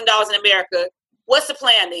 $100,000 in America, what's the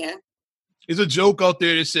plan then? There's a joke out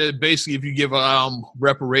there that said basically if you give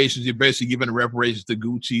reparations, you're basically giving reparations to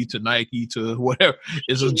Gucci, to Nike, to whatever.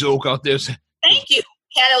 There's a joke out there. Thank you,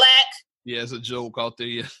 Cadillac. Yeah, it's a joke out there.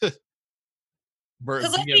 Yeah.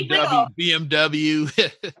 BMW.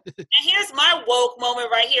 And here's my woke moment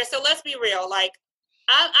right here. So let's be real. Like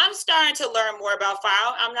I'm starting to learn more about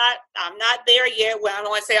fire. I'm not there yet. Well, I don't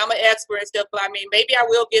want to say I'm an expert and stuff, but I mean maybe I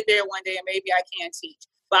will get there one day and maybe I can teach.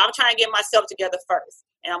 But I'm trying to get myself together first.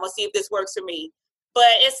 And I'm going to see if this works for me.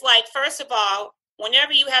 But it's like, first of all,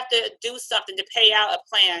 whenever you have to do something to pay out a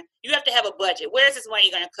plan, you have to have a budget. Where's this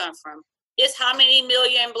money going to come from? It's how many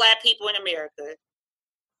million Black people in America?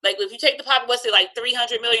 Like, if you take the population, like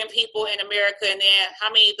 300 million people in America, and then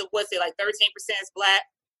how many, like 13% is Black?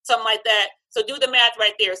 Something like that. So do the math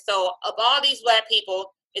right there. So of all these Black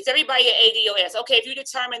people, is everybody at ADOS? Okay, if you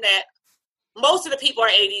determine that most of the people are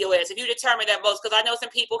ADOS, if you determine that most, because I know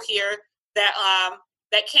some people here that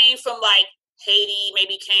came from like Haiti,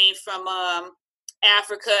 maybe came from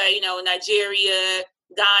Africa, Nigeria,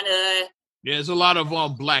 Ghana. Yeah, there's a lot of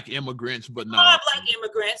Black immigrants, but not a lot of Black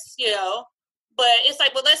immigrants, But it's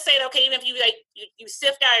like, well, let's say that, okay, even if you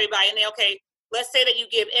sift out everybody, and then okay, let's say that you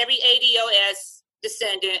give every ADOS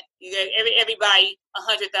descendant, you give everybody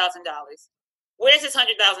 $100,000. Where's this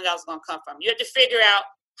 $100,000 going to come from? You have to figure out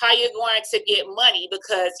how you're going to get money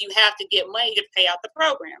because you have to get money to pay out the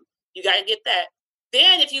program. You got to get that.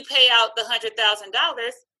 Then if you pay out the $100,000,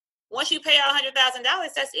 once you pay out $100,000,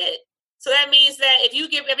 that's it. So that means that if you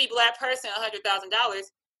give every Black person $100,000,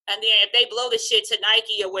 and then if they blow the shit to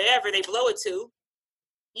Nike or wherever they blow it to,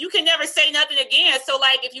 you can never say nothing again. So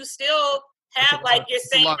like if you still have like your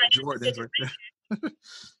same financial situation,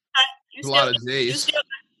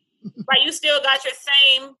 you still got your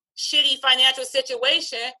same shitty financial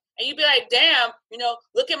situation. And you'd be like, damn,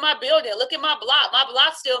 look at my building, look at my block. My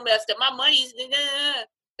block's still messed up. My money's,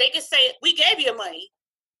 they can say, we gave you money.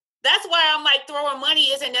 That's why I'm like, throwing money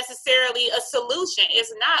isn't necessarily a solution.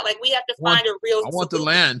 It's not. Like, we have to find a real solution. I want the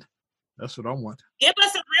land. That's what I want. Give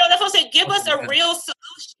us that's what I say, give us a real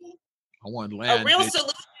solution. I want land. A real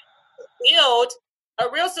solution to build. A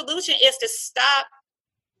real solution is to stop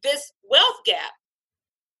this wealth gap.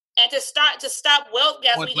 And to stop wealth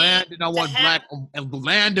gaps, I want land, and I want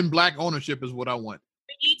land and Black ownership is what I want.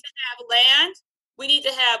 We need to have land. We need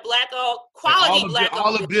to have Black quality.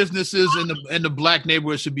 All the businesses in the Black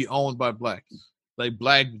neighborhood should be owned by Blacks. Like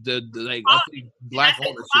Black, I think Black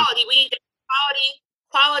ownership. Quality. We need to have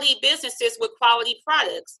quality businesses with quality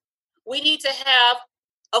products. We need to have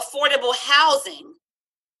affordable housing.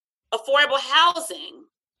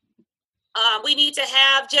 We need to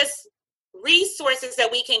have just resources that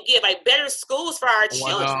we can give, like better schools for our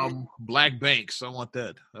children. Black banks. I want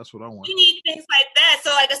that. That's what I want. We need things like that.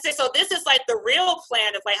 So like I said, so this is like the real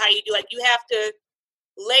plan of like how you do, like you have to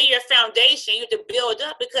lay your foundation, you have to build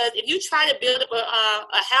up, because if you try to build up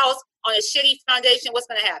a house on a shitty foundation, what's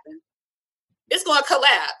going to happen? It's going to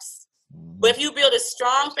collapse. But if you build a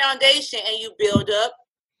strong foundation and you build up,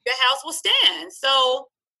 your house will stand. So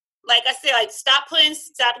like I said, like stop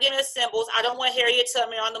giving us symbols. I don't want Harriet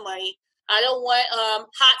Tubman on the money. I don't want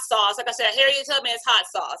hot sauce. Like I said, Harriet Tubman is hot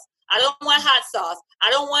sauce. I don't want hot sauce. I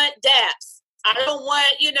don't want DAPS. I don't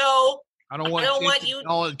want, I don't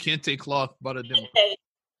want Kente cloth by the Democrats.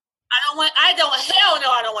 I don't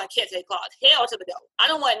want Kente cloth. Hell to the no. I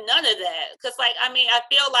don't want none of that. Because, like, I mean, I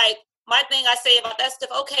feel like my thing I say about that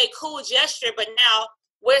stuff, okay, cool gesture, but now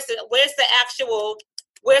where's the actual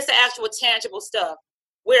tangible stuff?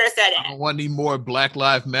 Where is that at? I don't want any more Black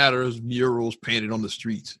Lives Matter murals painted on the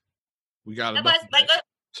streets. We got enough. Like I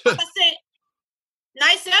said,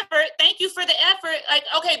 nice effort. Thank you for the effort. Like,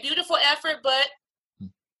 okay, beautiful effort, but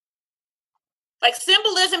like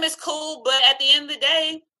symbolism is cool, but at the end of the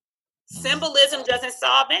day, symbolism doesn't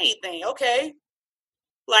solve anything. Okay.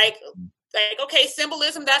 Like, okay,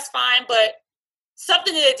 symbolism, that's fine, but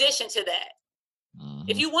something in addition to that.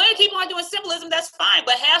 If you want to keep on doing symbolism, that's fine,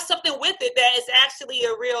 but have something with it that is actually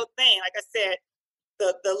a real thing. Like I said,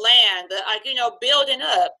 the land, building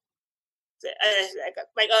up,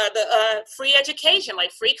 the free education,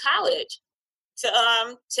 like free college to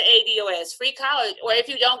ADOS, free college, or if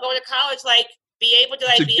you don't go to college, like be able to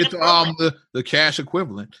like be get the cash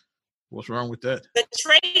equivalent. What's wrong with that? The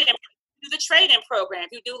trade do the trading program.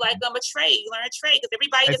 If you do like a trade, you learn a trade because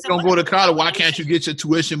everybody If doesn't. you don't go to college, why can't you get your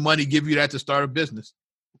tuition money, give you that to start a business?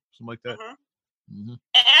 Something like that. And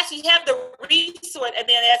actually have the resource, and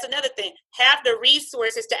then that's another thing, have the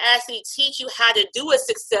resources to actually teach you how to do a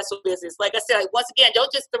successful business. Like I said, like, once again,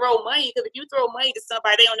 don't just throw money, because if you throw money to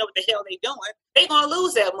somebody, they don't know what the hell they're doing. They're going to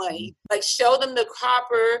lose that money. Like, show them the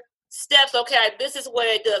proper steps. Okay, this is what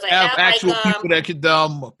it does. Have actual people that could,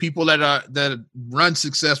 people that run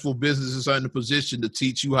successful businesses are in a position to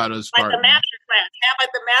teach you how to start. Like the master class. Have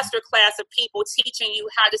like the master class of people teaching you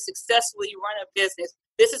how to successfully run a business.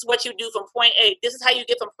 This is what you do from point A. This is how you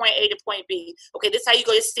get from point A to point B. Okay, this is how you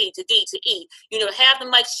go to C to D to E. You know, have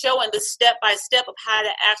them like showing the step by step of how to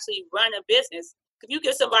actually run a business. If you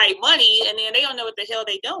give somebody money and then they don't know what the hell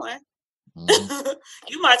they're doing,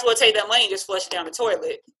 you might as well take that money and just flush it down the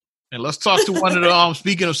toilet. And let's talk to one of the,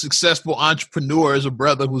 speaking of successful entrepreneurs, a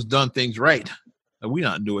brother who's done things right. We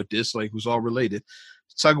not new at this, like, who's all related.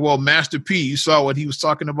 Let's talk about Master P. You saw what he was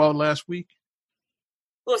talking about last week?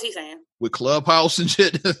 What was he saying? With Clubhouse and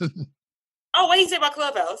shit. Oh, what did he say about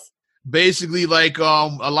Clubhouse? Basically, like, a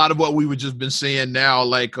lot of what we were just been saying now,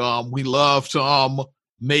 like, we love to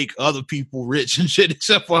make other people rich and shit,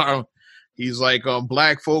 except for he's like,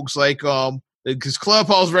 black folks, like, because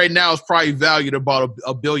Clubhouse right now is probably valued about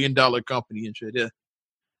 $1 billion company and shit, yeah.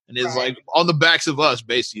 And it's like on the backs of us,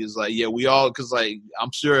 basically. It's like, yeah, we all, because like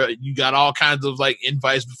I'm sure you got all kinds of like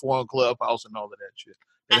invites before on Clubhouse and all of that shit.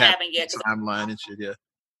 I haven't yet. Timeline and shit, yeah.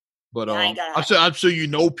 But I'm sure you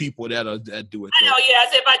know people that do it. I know, yeah. I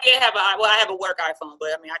said if I did have I have a work iPhone, but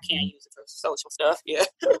I mean I can't use it for social stuff. Yeah.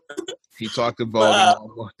 He talked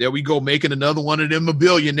about there we go, making another one of them a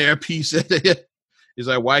billionaire piece. He's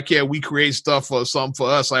like, why can't we create stuff for something for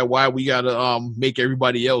us? Like, why we gotta make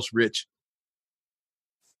everybody else rich?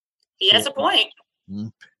 He has a point.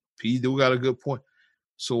 P do got a good point.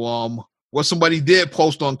 So what somebody did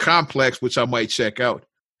post on Complex, which I might check out.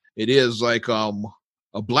 It is like a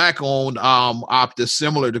black owned Optus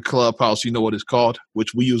similar to Clubhouse. You know what it's called,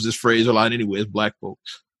 which we use this phrase a lot anyway, as black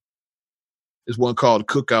folks. There's one called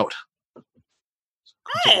Cookout.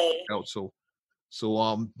 Hey. So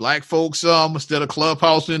black folks instead of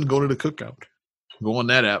Clubhouse, go to the Cookout. Go on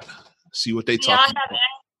that app. See what they talk about.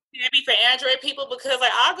 Can it be for Android people? Because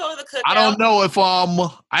like I'll go to the Cookout. I don't know if I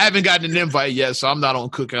haven't gotten an invite yet, so I'm not on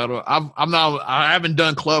Cookout. I haven't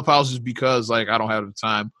done Clubhouses because like I don't have the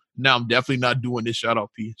time. Now I'm definitely not doing this. Shout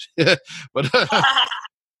out Peach. but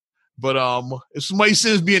if somebody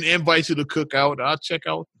sends me an invite to the Cookout, I'll check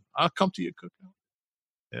out. I'll come to your Cookout.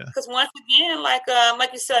 Yeah. Because once again, like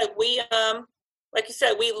you said,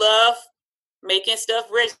 we love making stuff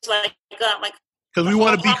rich. Like because we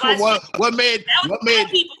want to be cool. What made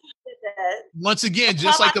people once again,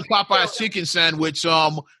 just like the Popeye's chicken sandwich,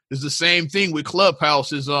 is the same thing with Clubhouse.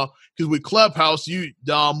 Because with Clubhouse, you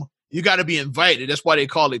got to be invited. That's why they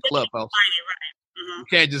call it Clubhouse. Right. You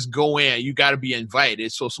can't just go in. You got to be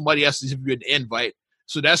invited. So somebody has to give you an invite.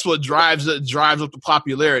 So that's what drives up the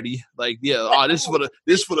popularity. Like, yeah, this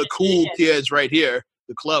is for the cool kids right here,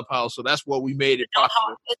 the Clubhouse. So that's what we made it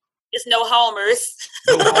popular. It's no homers.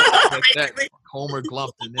 Homer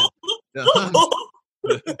Glumpton. Yeah.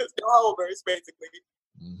 It's no homers, basically.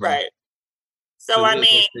 Mm-hmm. Right. So I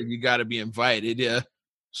mean, you got to be invited, yeah.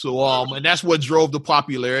 So and that's what drove the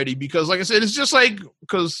popularity because, like I said, it's just like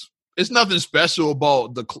because it's nothing special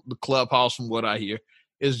about the Clubhouse from what I hear.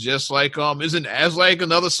 It's just like isn't as like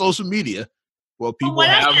another social media where people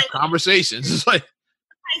have conversations. It's like.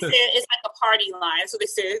 I said it's like a party line. So they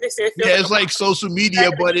said yeah, it's like social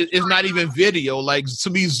media, but it's not even video. Like to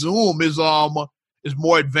me, Zoom is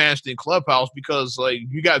more advanced than Clubhouse because like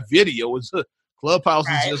you got video. Clubhouse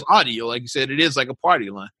is just audio. Like you said, it is like a party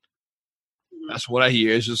line. Mm-hmm. That's what I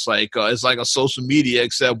hear. It's just like it's like a social media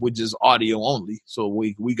except with just audio only. So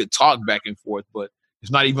we could talk back and forth, but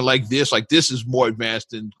it's not even like this. Like this is more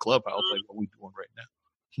advanced than Clubhouse, like what we're doing right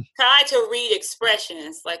now. Try to read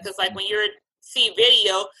expressions, like because like when you're see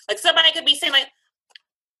video, like somebody could be saying like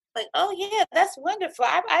oh yeah, that's wonderful.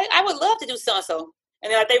 I would love to do so.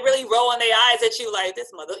 And like they really rolling their eyes at you like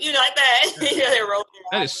this mother, like that. They're rolling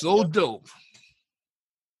their eyes. Is so dope.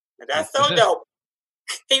 That's so dope.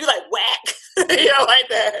 And you like whack, like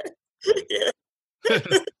that. Yeah.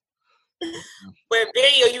 But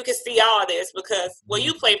video, you can see all this because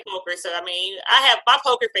you play poker. So I mean, my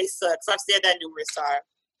poker face sucks. I've said that numerous times.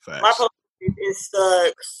 Facts. My poker face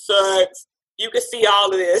sucks. You can see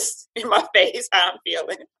all of this in my face, how I'm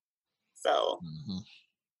feeling. So,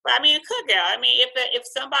 but I mean, Cookout. I mean, if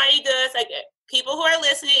somebody does, like people who are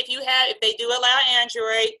listening, if they do allow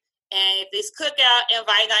Android, And if this cookout,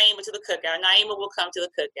 invite Naima to the cookout. Naima will come to the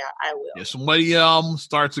cookout. I will. Yeah, somebody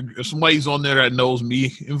if somebody's on there that knows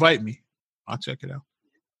me, invite me. I'll check it out.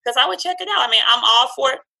 Because I would check it out. I mean, I'm all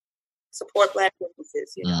for support Black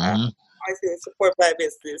businesses. You know, I say support Black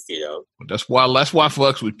business. You know, but that's why I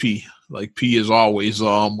fucks with P. Like P is always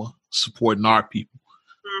supporting our people.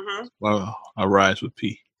 Well, I rise with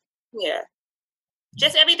P. Yeah.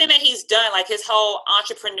 Just everything that he's done, like his whole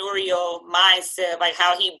entrepreneurial mindset, like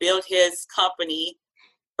how he built his company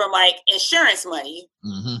from like insurance money.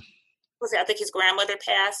 I think his grandmother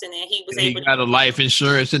passed, and then he was able to got a life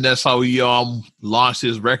insurance, and that's how he launched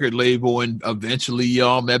his record label, and eventually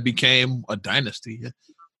that became a dynasty.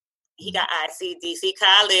 He got ICDC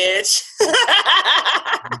College.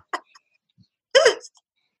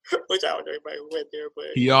 Which I don't know anybody who went there, but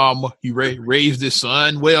he raised his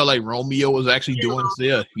son well. Like Romeo was actually doing this.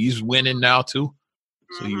 Yeah, he's winning now too.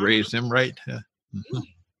 So he raised him right. Yeah.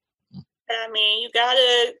 I mean,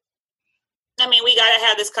 we gotta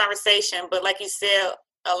have this conversation. But like you said,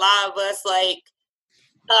 a lot of us like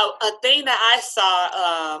a thing that I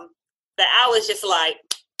saw that I was just like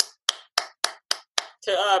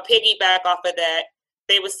to piggyback off of that.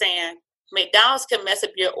 They were saying, McDonald's can mess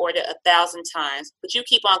up your order 1,000 times, but you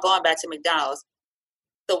keep on going back to McDonald's.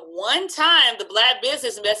 The one time the Black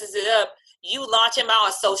business messes it up, you launch him out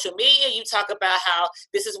on social media. You talk about how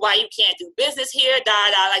this is why you can't do business here,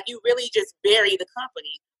 like you really just bury the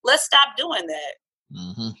company. Let's stop doing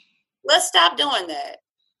that. Let's stop doing that.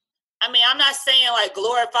 I mean, I'm not saying like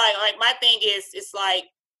glorify. Like my thing is, it's like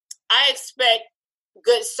I expect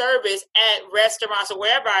good service at restaurants or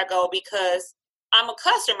wherever I go because I'm a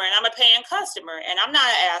customer and I'm a paying customer and I'm not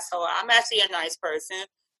an asshole. I'm actually a nice person.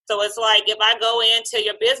 So it's like if I go into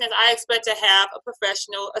your business, I expect to have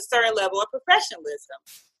a certain level of professionalism.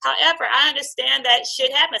 However, I understand that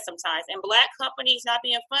shit happens sometimes. And Black companies, not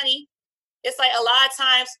being funny, it's like a lot of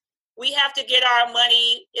times we have to get our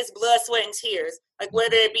money, it's blood, sweat, and tears. Like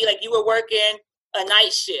whether it be like you were working a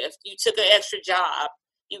night shift, you took an extra job,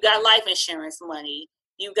 you got life insurance money,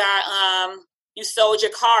 you got you sold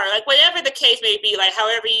your car, like whatever the case may be, like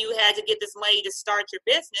however you had to get this money to start your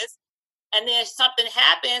business, and then something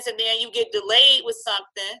happens and then you get delayed with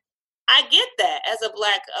something. I get that as a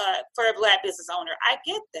for a Black business owner, I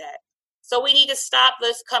get that. So we need to stop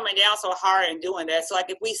this coming down so hard and doing that. So like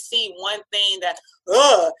if we see one thing that,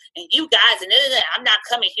 and you guys, and I'm not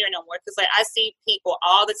coming here no more. Cause like I see people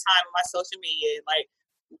all the time on my social media, like,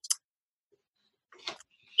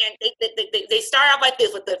 and they start off like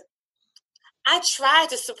this with I tried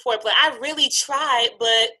to support, but I really tried,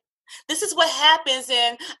 but this is what happens,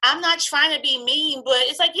 and I'm not trying to be mean, but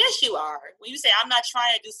it's like, yes, you are. When you say, I'm not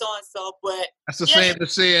trying to do so-and-so, but... That's the same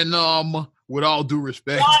as saying, with all due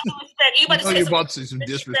respect. With all due respect. You're about to say some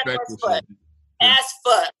disrespectful shit. As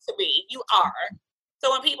fuck to me. You are.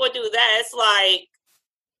 So when people do that, it's like,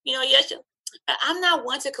 yes, I'm not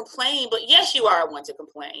one to complain, but yes, you are one to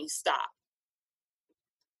complain. Stop.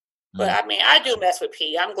 But I mean, I do mess with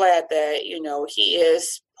P. I'm glad that, he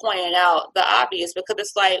is pointing out the obvious because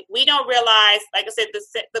it's like, we don't realize, like I said,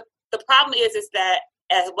 the problem is that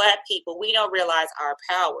as Black people, we don't realize our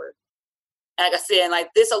power. Like I said,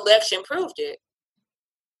 like this election proved it.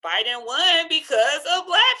 Biden won because of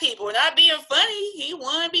Black people. Not being funny, he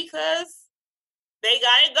won because they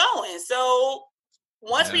got it going. So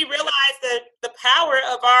once we realize the power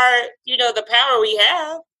of our, the power we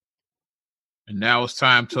have. And now it's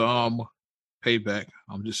time to pay back.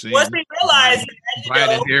 I'm just saying. Once we realize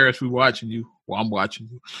Biden Harris, we watching you. Well, I'm watching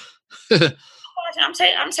you. I'm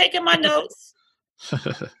taking my notes.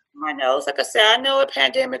 My notes. Like I said, I know a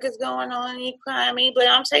pandemic is going on in the economy, but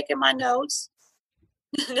I'm taking my notes.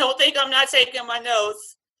 Don't think I'm not taking my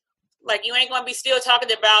notes. Like you ain't gonna be still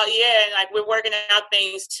talking about, like we're working out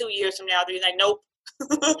things 2 years from now. You're like, nope.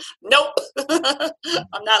 Nope.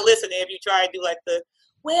 I'm not listening if you try to do like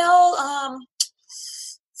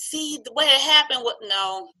see the way it happened.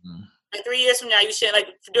 No, like 3 years from now, you should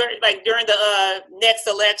during the next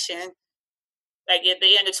election, like at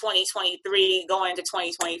the end of 2023, going into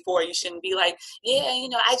 2024, you shouldn't be like,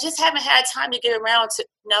 I just haven't had time to get around to.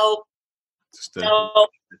 No.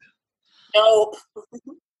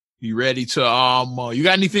 You ready to you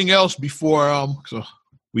got anything else before so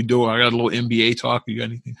we do? I got a little NBA talk. You got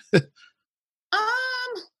anything?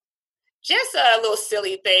 Just a little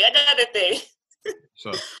silly thing. Another thing.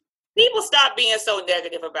 So people stop being so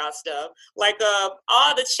negative about stuff. Like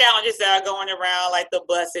all the challenges that are going around, like the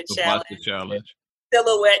busted challenge,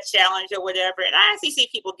 silhouette challenge, or whatever. And I actually see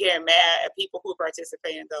people getting mad at people who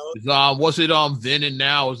participate in those. Was it Then and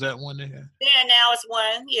Now? Is that one they had? Then and Now is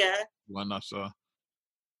one, yeah. One I saw.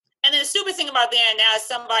 And then the stupid thing about then and now is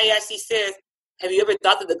somebody actually says, have you ever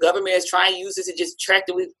thought that the government is trying to use this to just track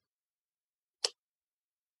the...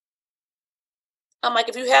 I'm like,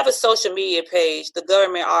 if you have a social media page, the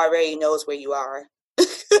government already knows where you are.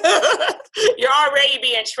 You're already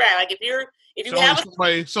being tracked. Like if you have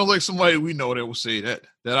somebody, sounds like somebody we know that will say that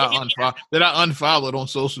I unfollowed on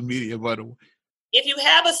social media, by the way. If you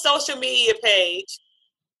have a social media page,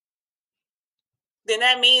 then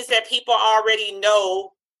that means that people already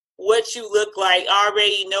know what you look like,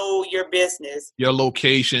 already know your business, your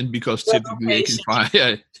location, because typically they can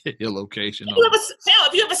find your location.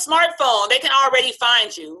 If you have a smartphone, they can already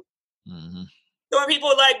find you. Mm-hmm. So when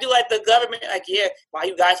people do the government, why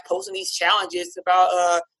you guys posting these challenges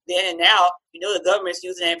about then and now? The government's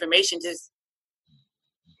using that information to.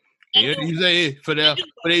 They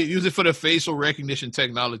use it for the facial recognition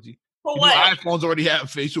technology. For what? iPhones already have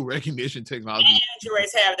facial recognition technology. And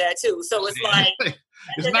Androids have that too. So it's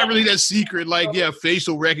it's not really that secret.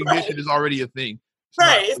 Facial recognition is already a thing.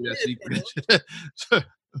 It's that secret.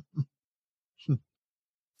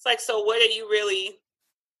 It's so what are you really?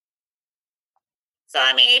 So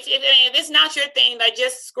if it's not your thing,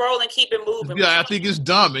 just scroll and keep it moving. Yeah, I think it's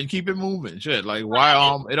dumb and keep it moving. Shit, why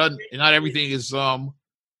it doesn't? Not everything is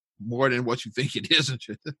more than what you think it is, and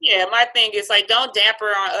shit. Yeah, my thing is don't damper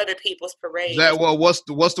on other people's parades. What's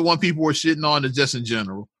the one people were shitting on? Is just in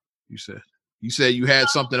general. You said you had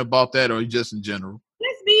something about that, or just in general.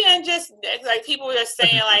 Just being people were just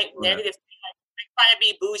saying negative, trying to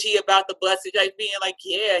be bougie about the buses, being and.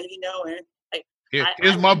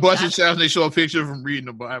 Here's my busted child, and they show a picture of him reading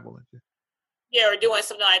the Bible. Yeah, or doing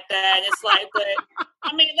something like that. And it's but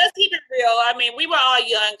let's keep it real. We were all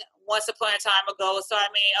young once upon a time ago. So,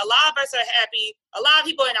 a lot of us are happy. A lot of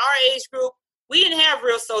people in our age group, we didn't have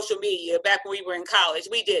real social media back when we were in college.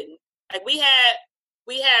 We didn't. We had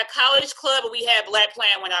College Club and we had Black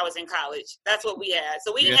Planet when I was in college. That's what we had.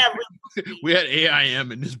 So we didn't have real we had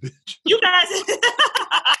AIM in this bitch. You guys,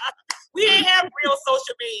 we didn't have real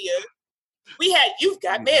social media. We had You've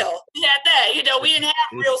Got Mail. We had that. We didn't have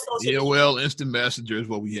real social media. Yeah, well, Instant Messenger is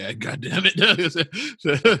what we had. God damn it. We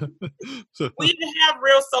didn't have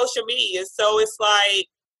real social media. So it's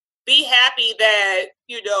be happy that,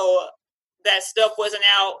 that stuff wasn't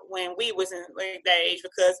out when we was in that age,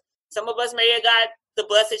 because some of us may have got the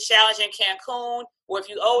Busted Challenge in Cancun, or if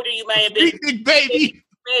you're older, you may have been... baby!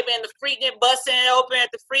 May have been the Freaknik busting open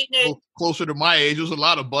at the Freaknik. Closer to my age, there was a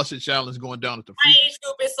lot of busted challenges going down at the Freaknik. My age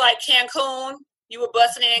group is Cancun. You were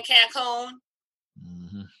busting in Cancun.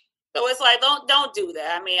 Mm-hmm. So it's don't do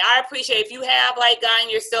that. I appreciate if you have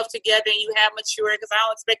gotten yourself together and you have matured, because I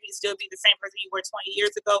don't expect you to still be the same person you were 20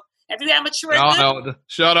 years ago. If you have matured,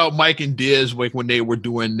 shout out Mike and Diz when they were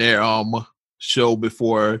doing their show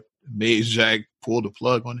before Maze Jack pulled the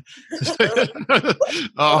plug on it.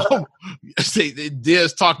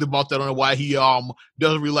 Diz talked about that on why he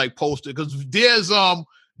doesn't really post it, because Diz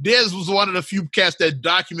was one of the few cats that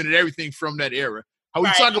documented everything from that era. How we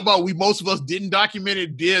talk about most of us didn't document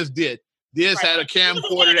it, Diz did. Diz had a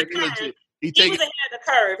camcorder that he was ahead of the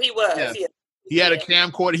curve. He was. Yeah. He had a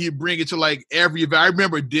camcorder. He'd bring it to every event. I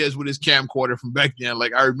remember Diz with his camcorder from back then.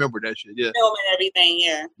 I remember that shit. Yeah. Filming everything.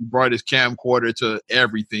 Yeah. He brought his camcorder to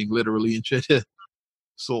everything, literally, and shit.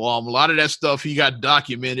 So a lot of that stuff he got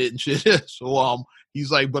documented and shit. So he's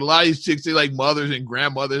but a lot of these chicks, they mothers and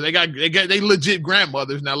grandmothers. They legit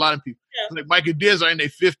grandmothers now. A lot of people, Mike and Diz, are in their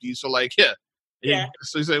 50s. So yeah.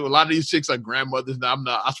 So you say a lot of these chicks are grandmothers. Now I'm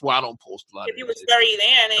not. That's why I don't post a lot. If you were 30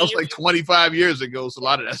 then, that was 25 years ago. So a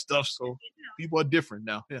lot of that stuff. So people are different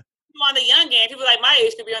now. Yeah. On the young end, people my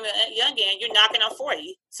age could be on the young end. You're knocking on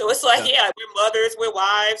 40. So it's we're mothers, we're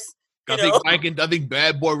wives. I think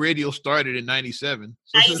Bad Boy Radio started in 97.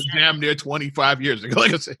 So this is damn near 25 years ago.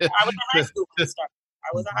 Like I said, I was a high school student. I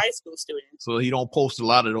was a high school student. So he don't post a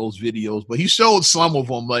lot of those videos, but he showed some of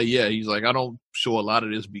them. He's I don't show a lot of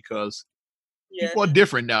this because people are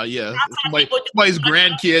different now. Yeah, somebody's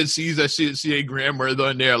grandkids sees that shit, see a grandmother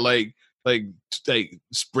in there like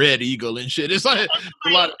spread eagle and shit. It's a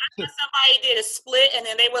lot. Somebody did a split, and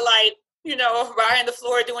then they were riding the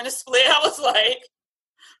floor doing a split. I was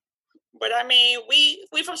but we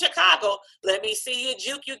from Chicago. Let me see you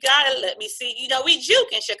juke. You got it. Let me see. We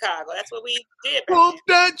juke in Chicago. That's what we did. Pump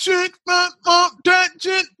that chick, pump that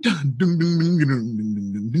chick.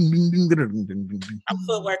 I'm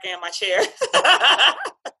footworking in my chair.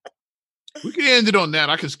 We can end it on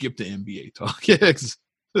that. I can skip the NBA talk. Yes.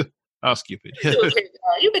 I'll skip it.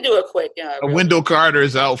 You can do it quick. Wendell Carter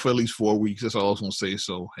is out for at least 4 weeks. That's all I was going to say.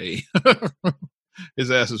 So, hey.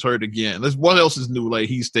 His ass is hurt again. What else is new?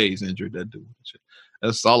 He stays injured, that dude.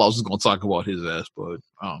 That's all I was going to talk about his ass, but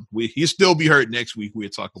he'll still be hurt next week. We'll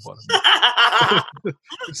talk about him.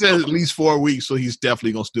 It says at least 4 weeks, so he's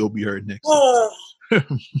definitely going to still be hurt next week.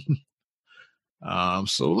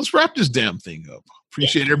 So let's wrap this damn thing up.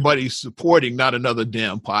 Appreciate everybody supporting Not Another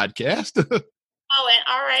Damn Podcast. Oh, and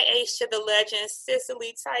RIH to the legend,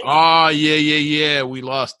 Cicely Tyson. Oh, yeah. We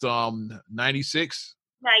lost 96.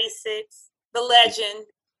 96. The legend.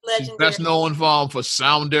 Legendary. That's known for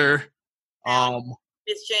Sounder.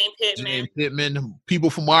 It's Jane Pittman. People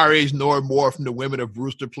from our age know her more from the Women of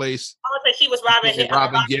Brewster Place. Oh, but she was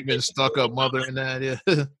Robin Gibbons, stuck-up mother and that,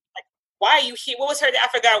 yeah. Why are you here? What was her? I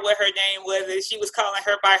forgot what her name was. She was calling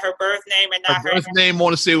her by her birth name and not her birth name. I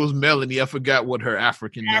want to say it was Melanie. I forgot what her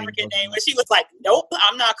African name was. She was like, nope,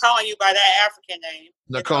 I'm not calling you by that African name.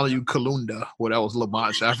 I'm not calling you Kalunda. Well, that was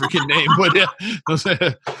Lamont's African name, but yeah.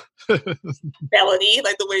 Melanie,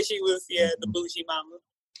 like the way she was, the bougie mama.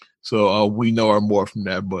 So we know her more from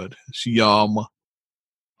that, but she, I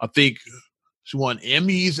think she won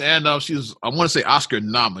Emmys and she was, I want to say, Oscar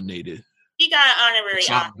nominated. She got an honorary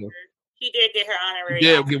Oscar. She did get her honorary.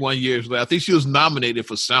 Yeah, get 1 year later. I think she was nominated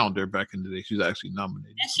for Sounder back in the day. She was actually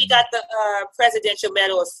nominated. And she got the Presidential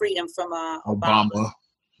Medal of Freedom from Obama.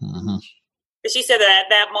 Mm-hmm. But she said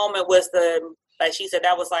that moment was she said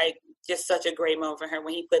that was like just such a great moment for her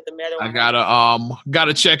when he put the medal. I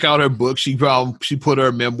gotta check out her book. She put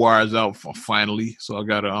her memoirs out finally, so I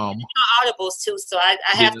gotta Audibles too. So I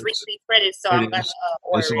have 3 free credits, so I'm gonna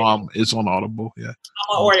order it. It's on Audible, yeah. I'm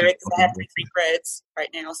gonna order it because I have 3 free credits right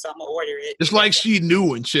now, so I'm gonna order it. It's like she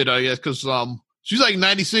knew and shit, I guess, because she's like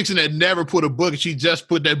 96 and had never put a book. She just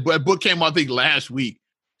put that book came out I think last week.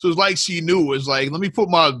 So it's like she knew. It's like, let me put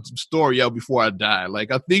my story out before I die.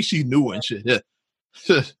 Like I think she knew and shit. Yeah.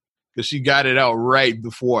 Because she got it out right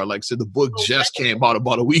before. Like I said, the book just came out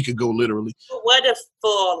about a week ago, literally. What a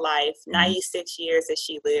full life. 96 years that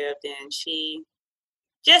she lived, and she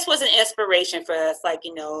just was an inspiration for us. Like,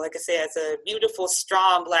 like I said, as a beautiful,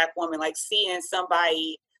 strong Black woman, like seeing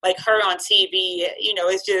somebody like her on TV, it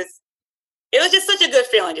was just such a good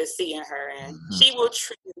feeling just seeing her. And she will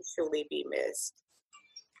truly be missed.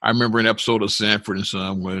 I remember an episode of Sanford and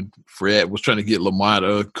Son when Fred was trying to get Lamont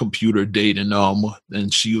a computer date,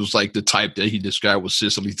 and she was like the type that he described was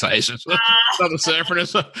Cicely Tyson. So Sanford and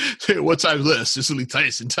Son, what type is that? Cicely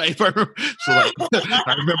Tyson type. So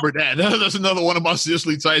I remember that. That's another one of my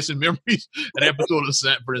Cicely Tyson memories. An episode of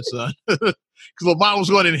Sanford and Son. Because Lamont was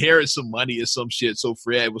going to inherit some money or some shit, so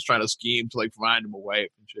Fred was trying to scheme to like find him a wife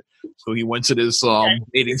and shit. So he went to this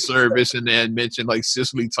dating service and then mentioned like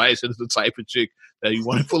Cicely Tyson is the type of chick that he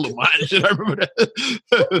wanted for Lamont and shit. I remember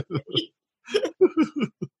that.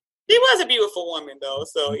 She was a beautiful woman though,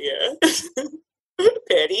 so yeah.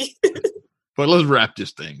 Petty. But let's wrap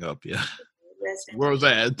this thing up, yeah. Where was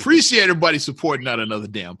I at? Appreciate everybody supporting Not Another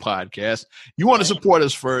Damn Podcast. You want to support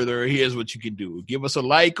us further, here's what you can do. Give us a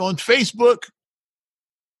like on Facebook.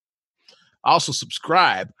 Also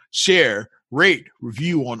subscribe, share, rate,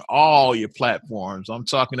 review on all your platforms. I'm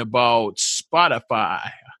talking about Spotify,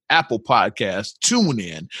 Apple Podcasts,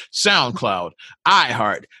 TuneIn, SoundCloud,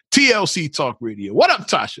 iHeart, TLC Talk Radio. What up,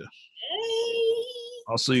 Tasha?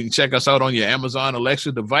 Also, you can check us out on your Amazon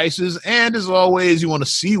Alexa devices. And as always, you want to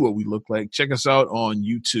see what we look like, check us out on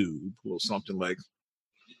YouTube or something like.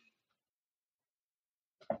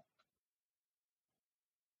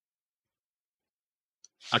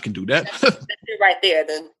 I can do that. That's right there,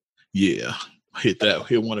 then. Yeah. Hit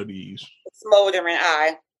one of these. Smoldering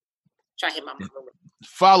eye. Trying to hit my mother.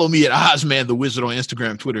 Follow me at Ozman the Wizard on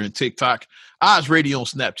Instagram, Twitter, and TikTok. Oz Radio on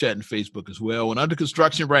Snapchat and Facebook as well. And under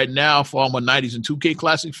construction right now for all my 90s and 2K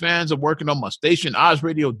Classic fans, I'm working on my station,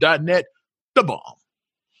 OzRadio.net, the bomb.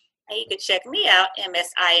 And you can check me out,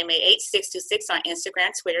 MSIMA8626 on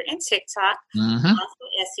Instagram, Twitter, and TikTok. Mm-hmm. Also,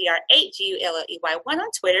 SCR8GULLEY1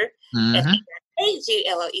 on Twitter. Mm-hmm.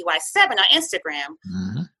 SCR8GULLEY7 on Instagram.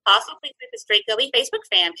 Mm-hmm. Also, please visit the Straight Gully Facebook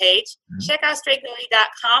fan page. Mm-hmm. Check out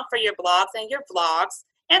straightgully.com for your blogs and your vlogs.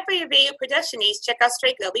 And for your video production needs, check out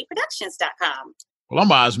straightgullyproductions.com. Well, I'm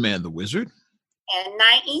Ozman the Wizard. And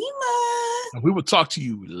Naima. And we will talk to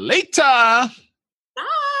you later. Bye.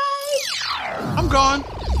 I'm gone.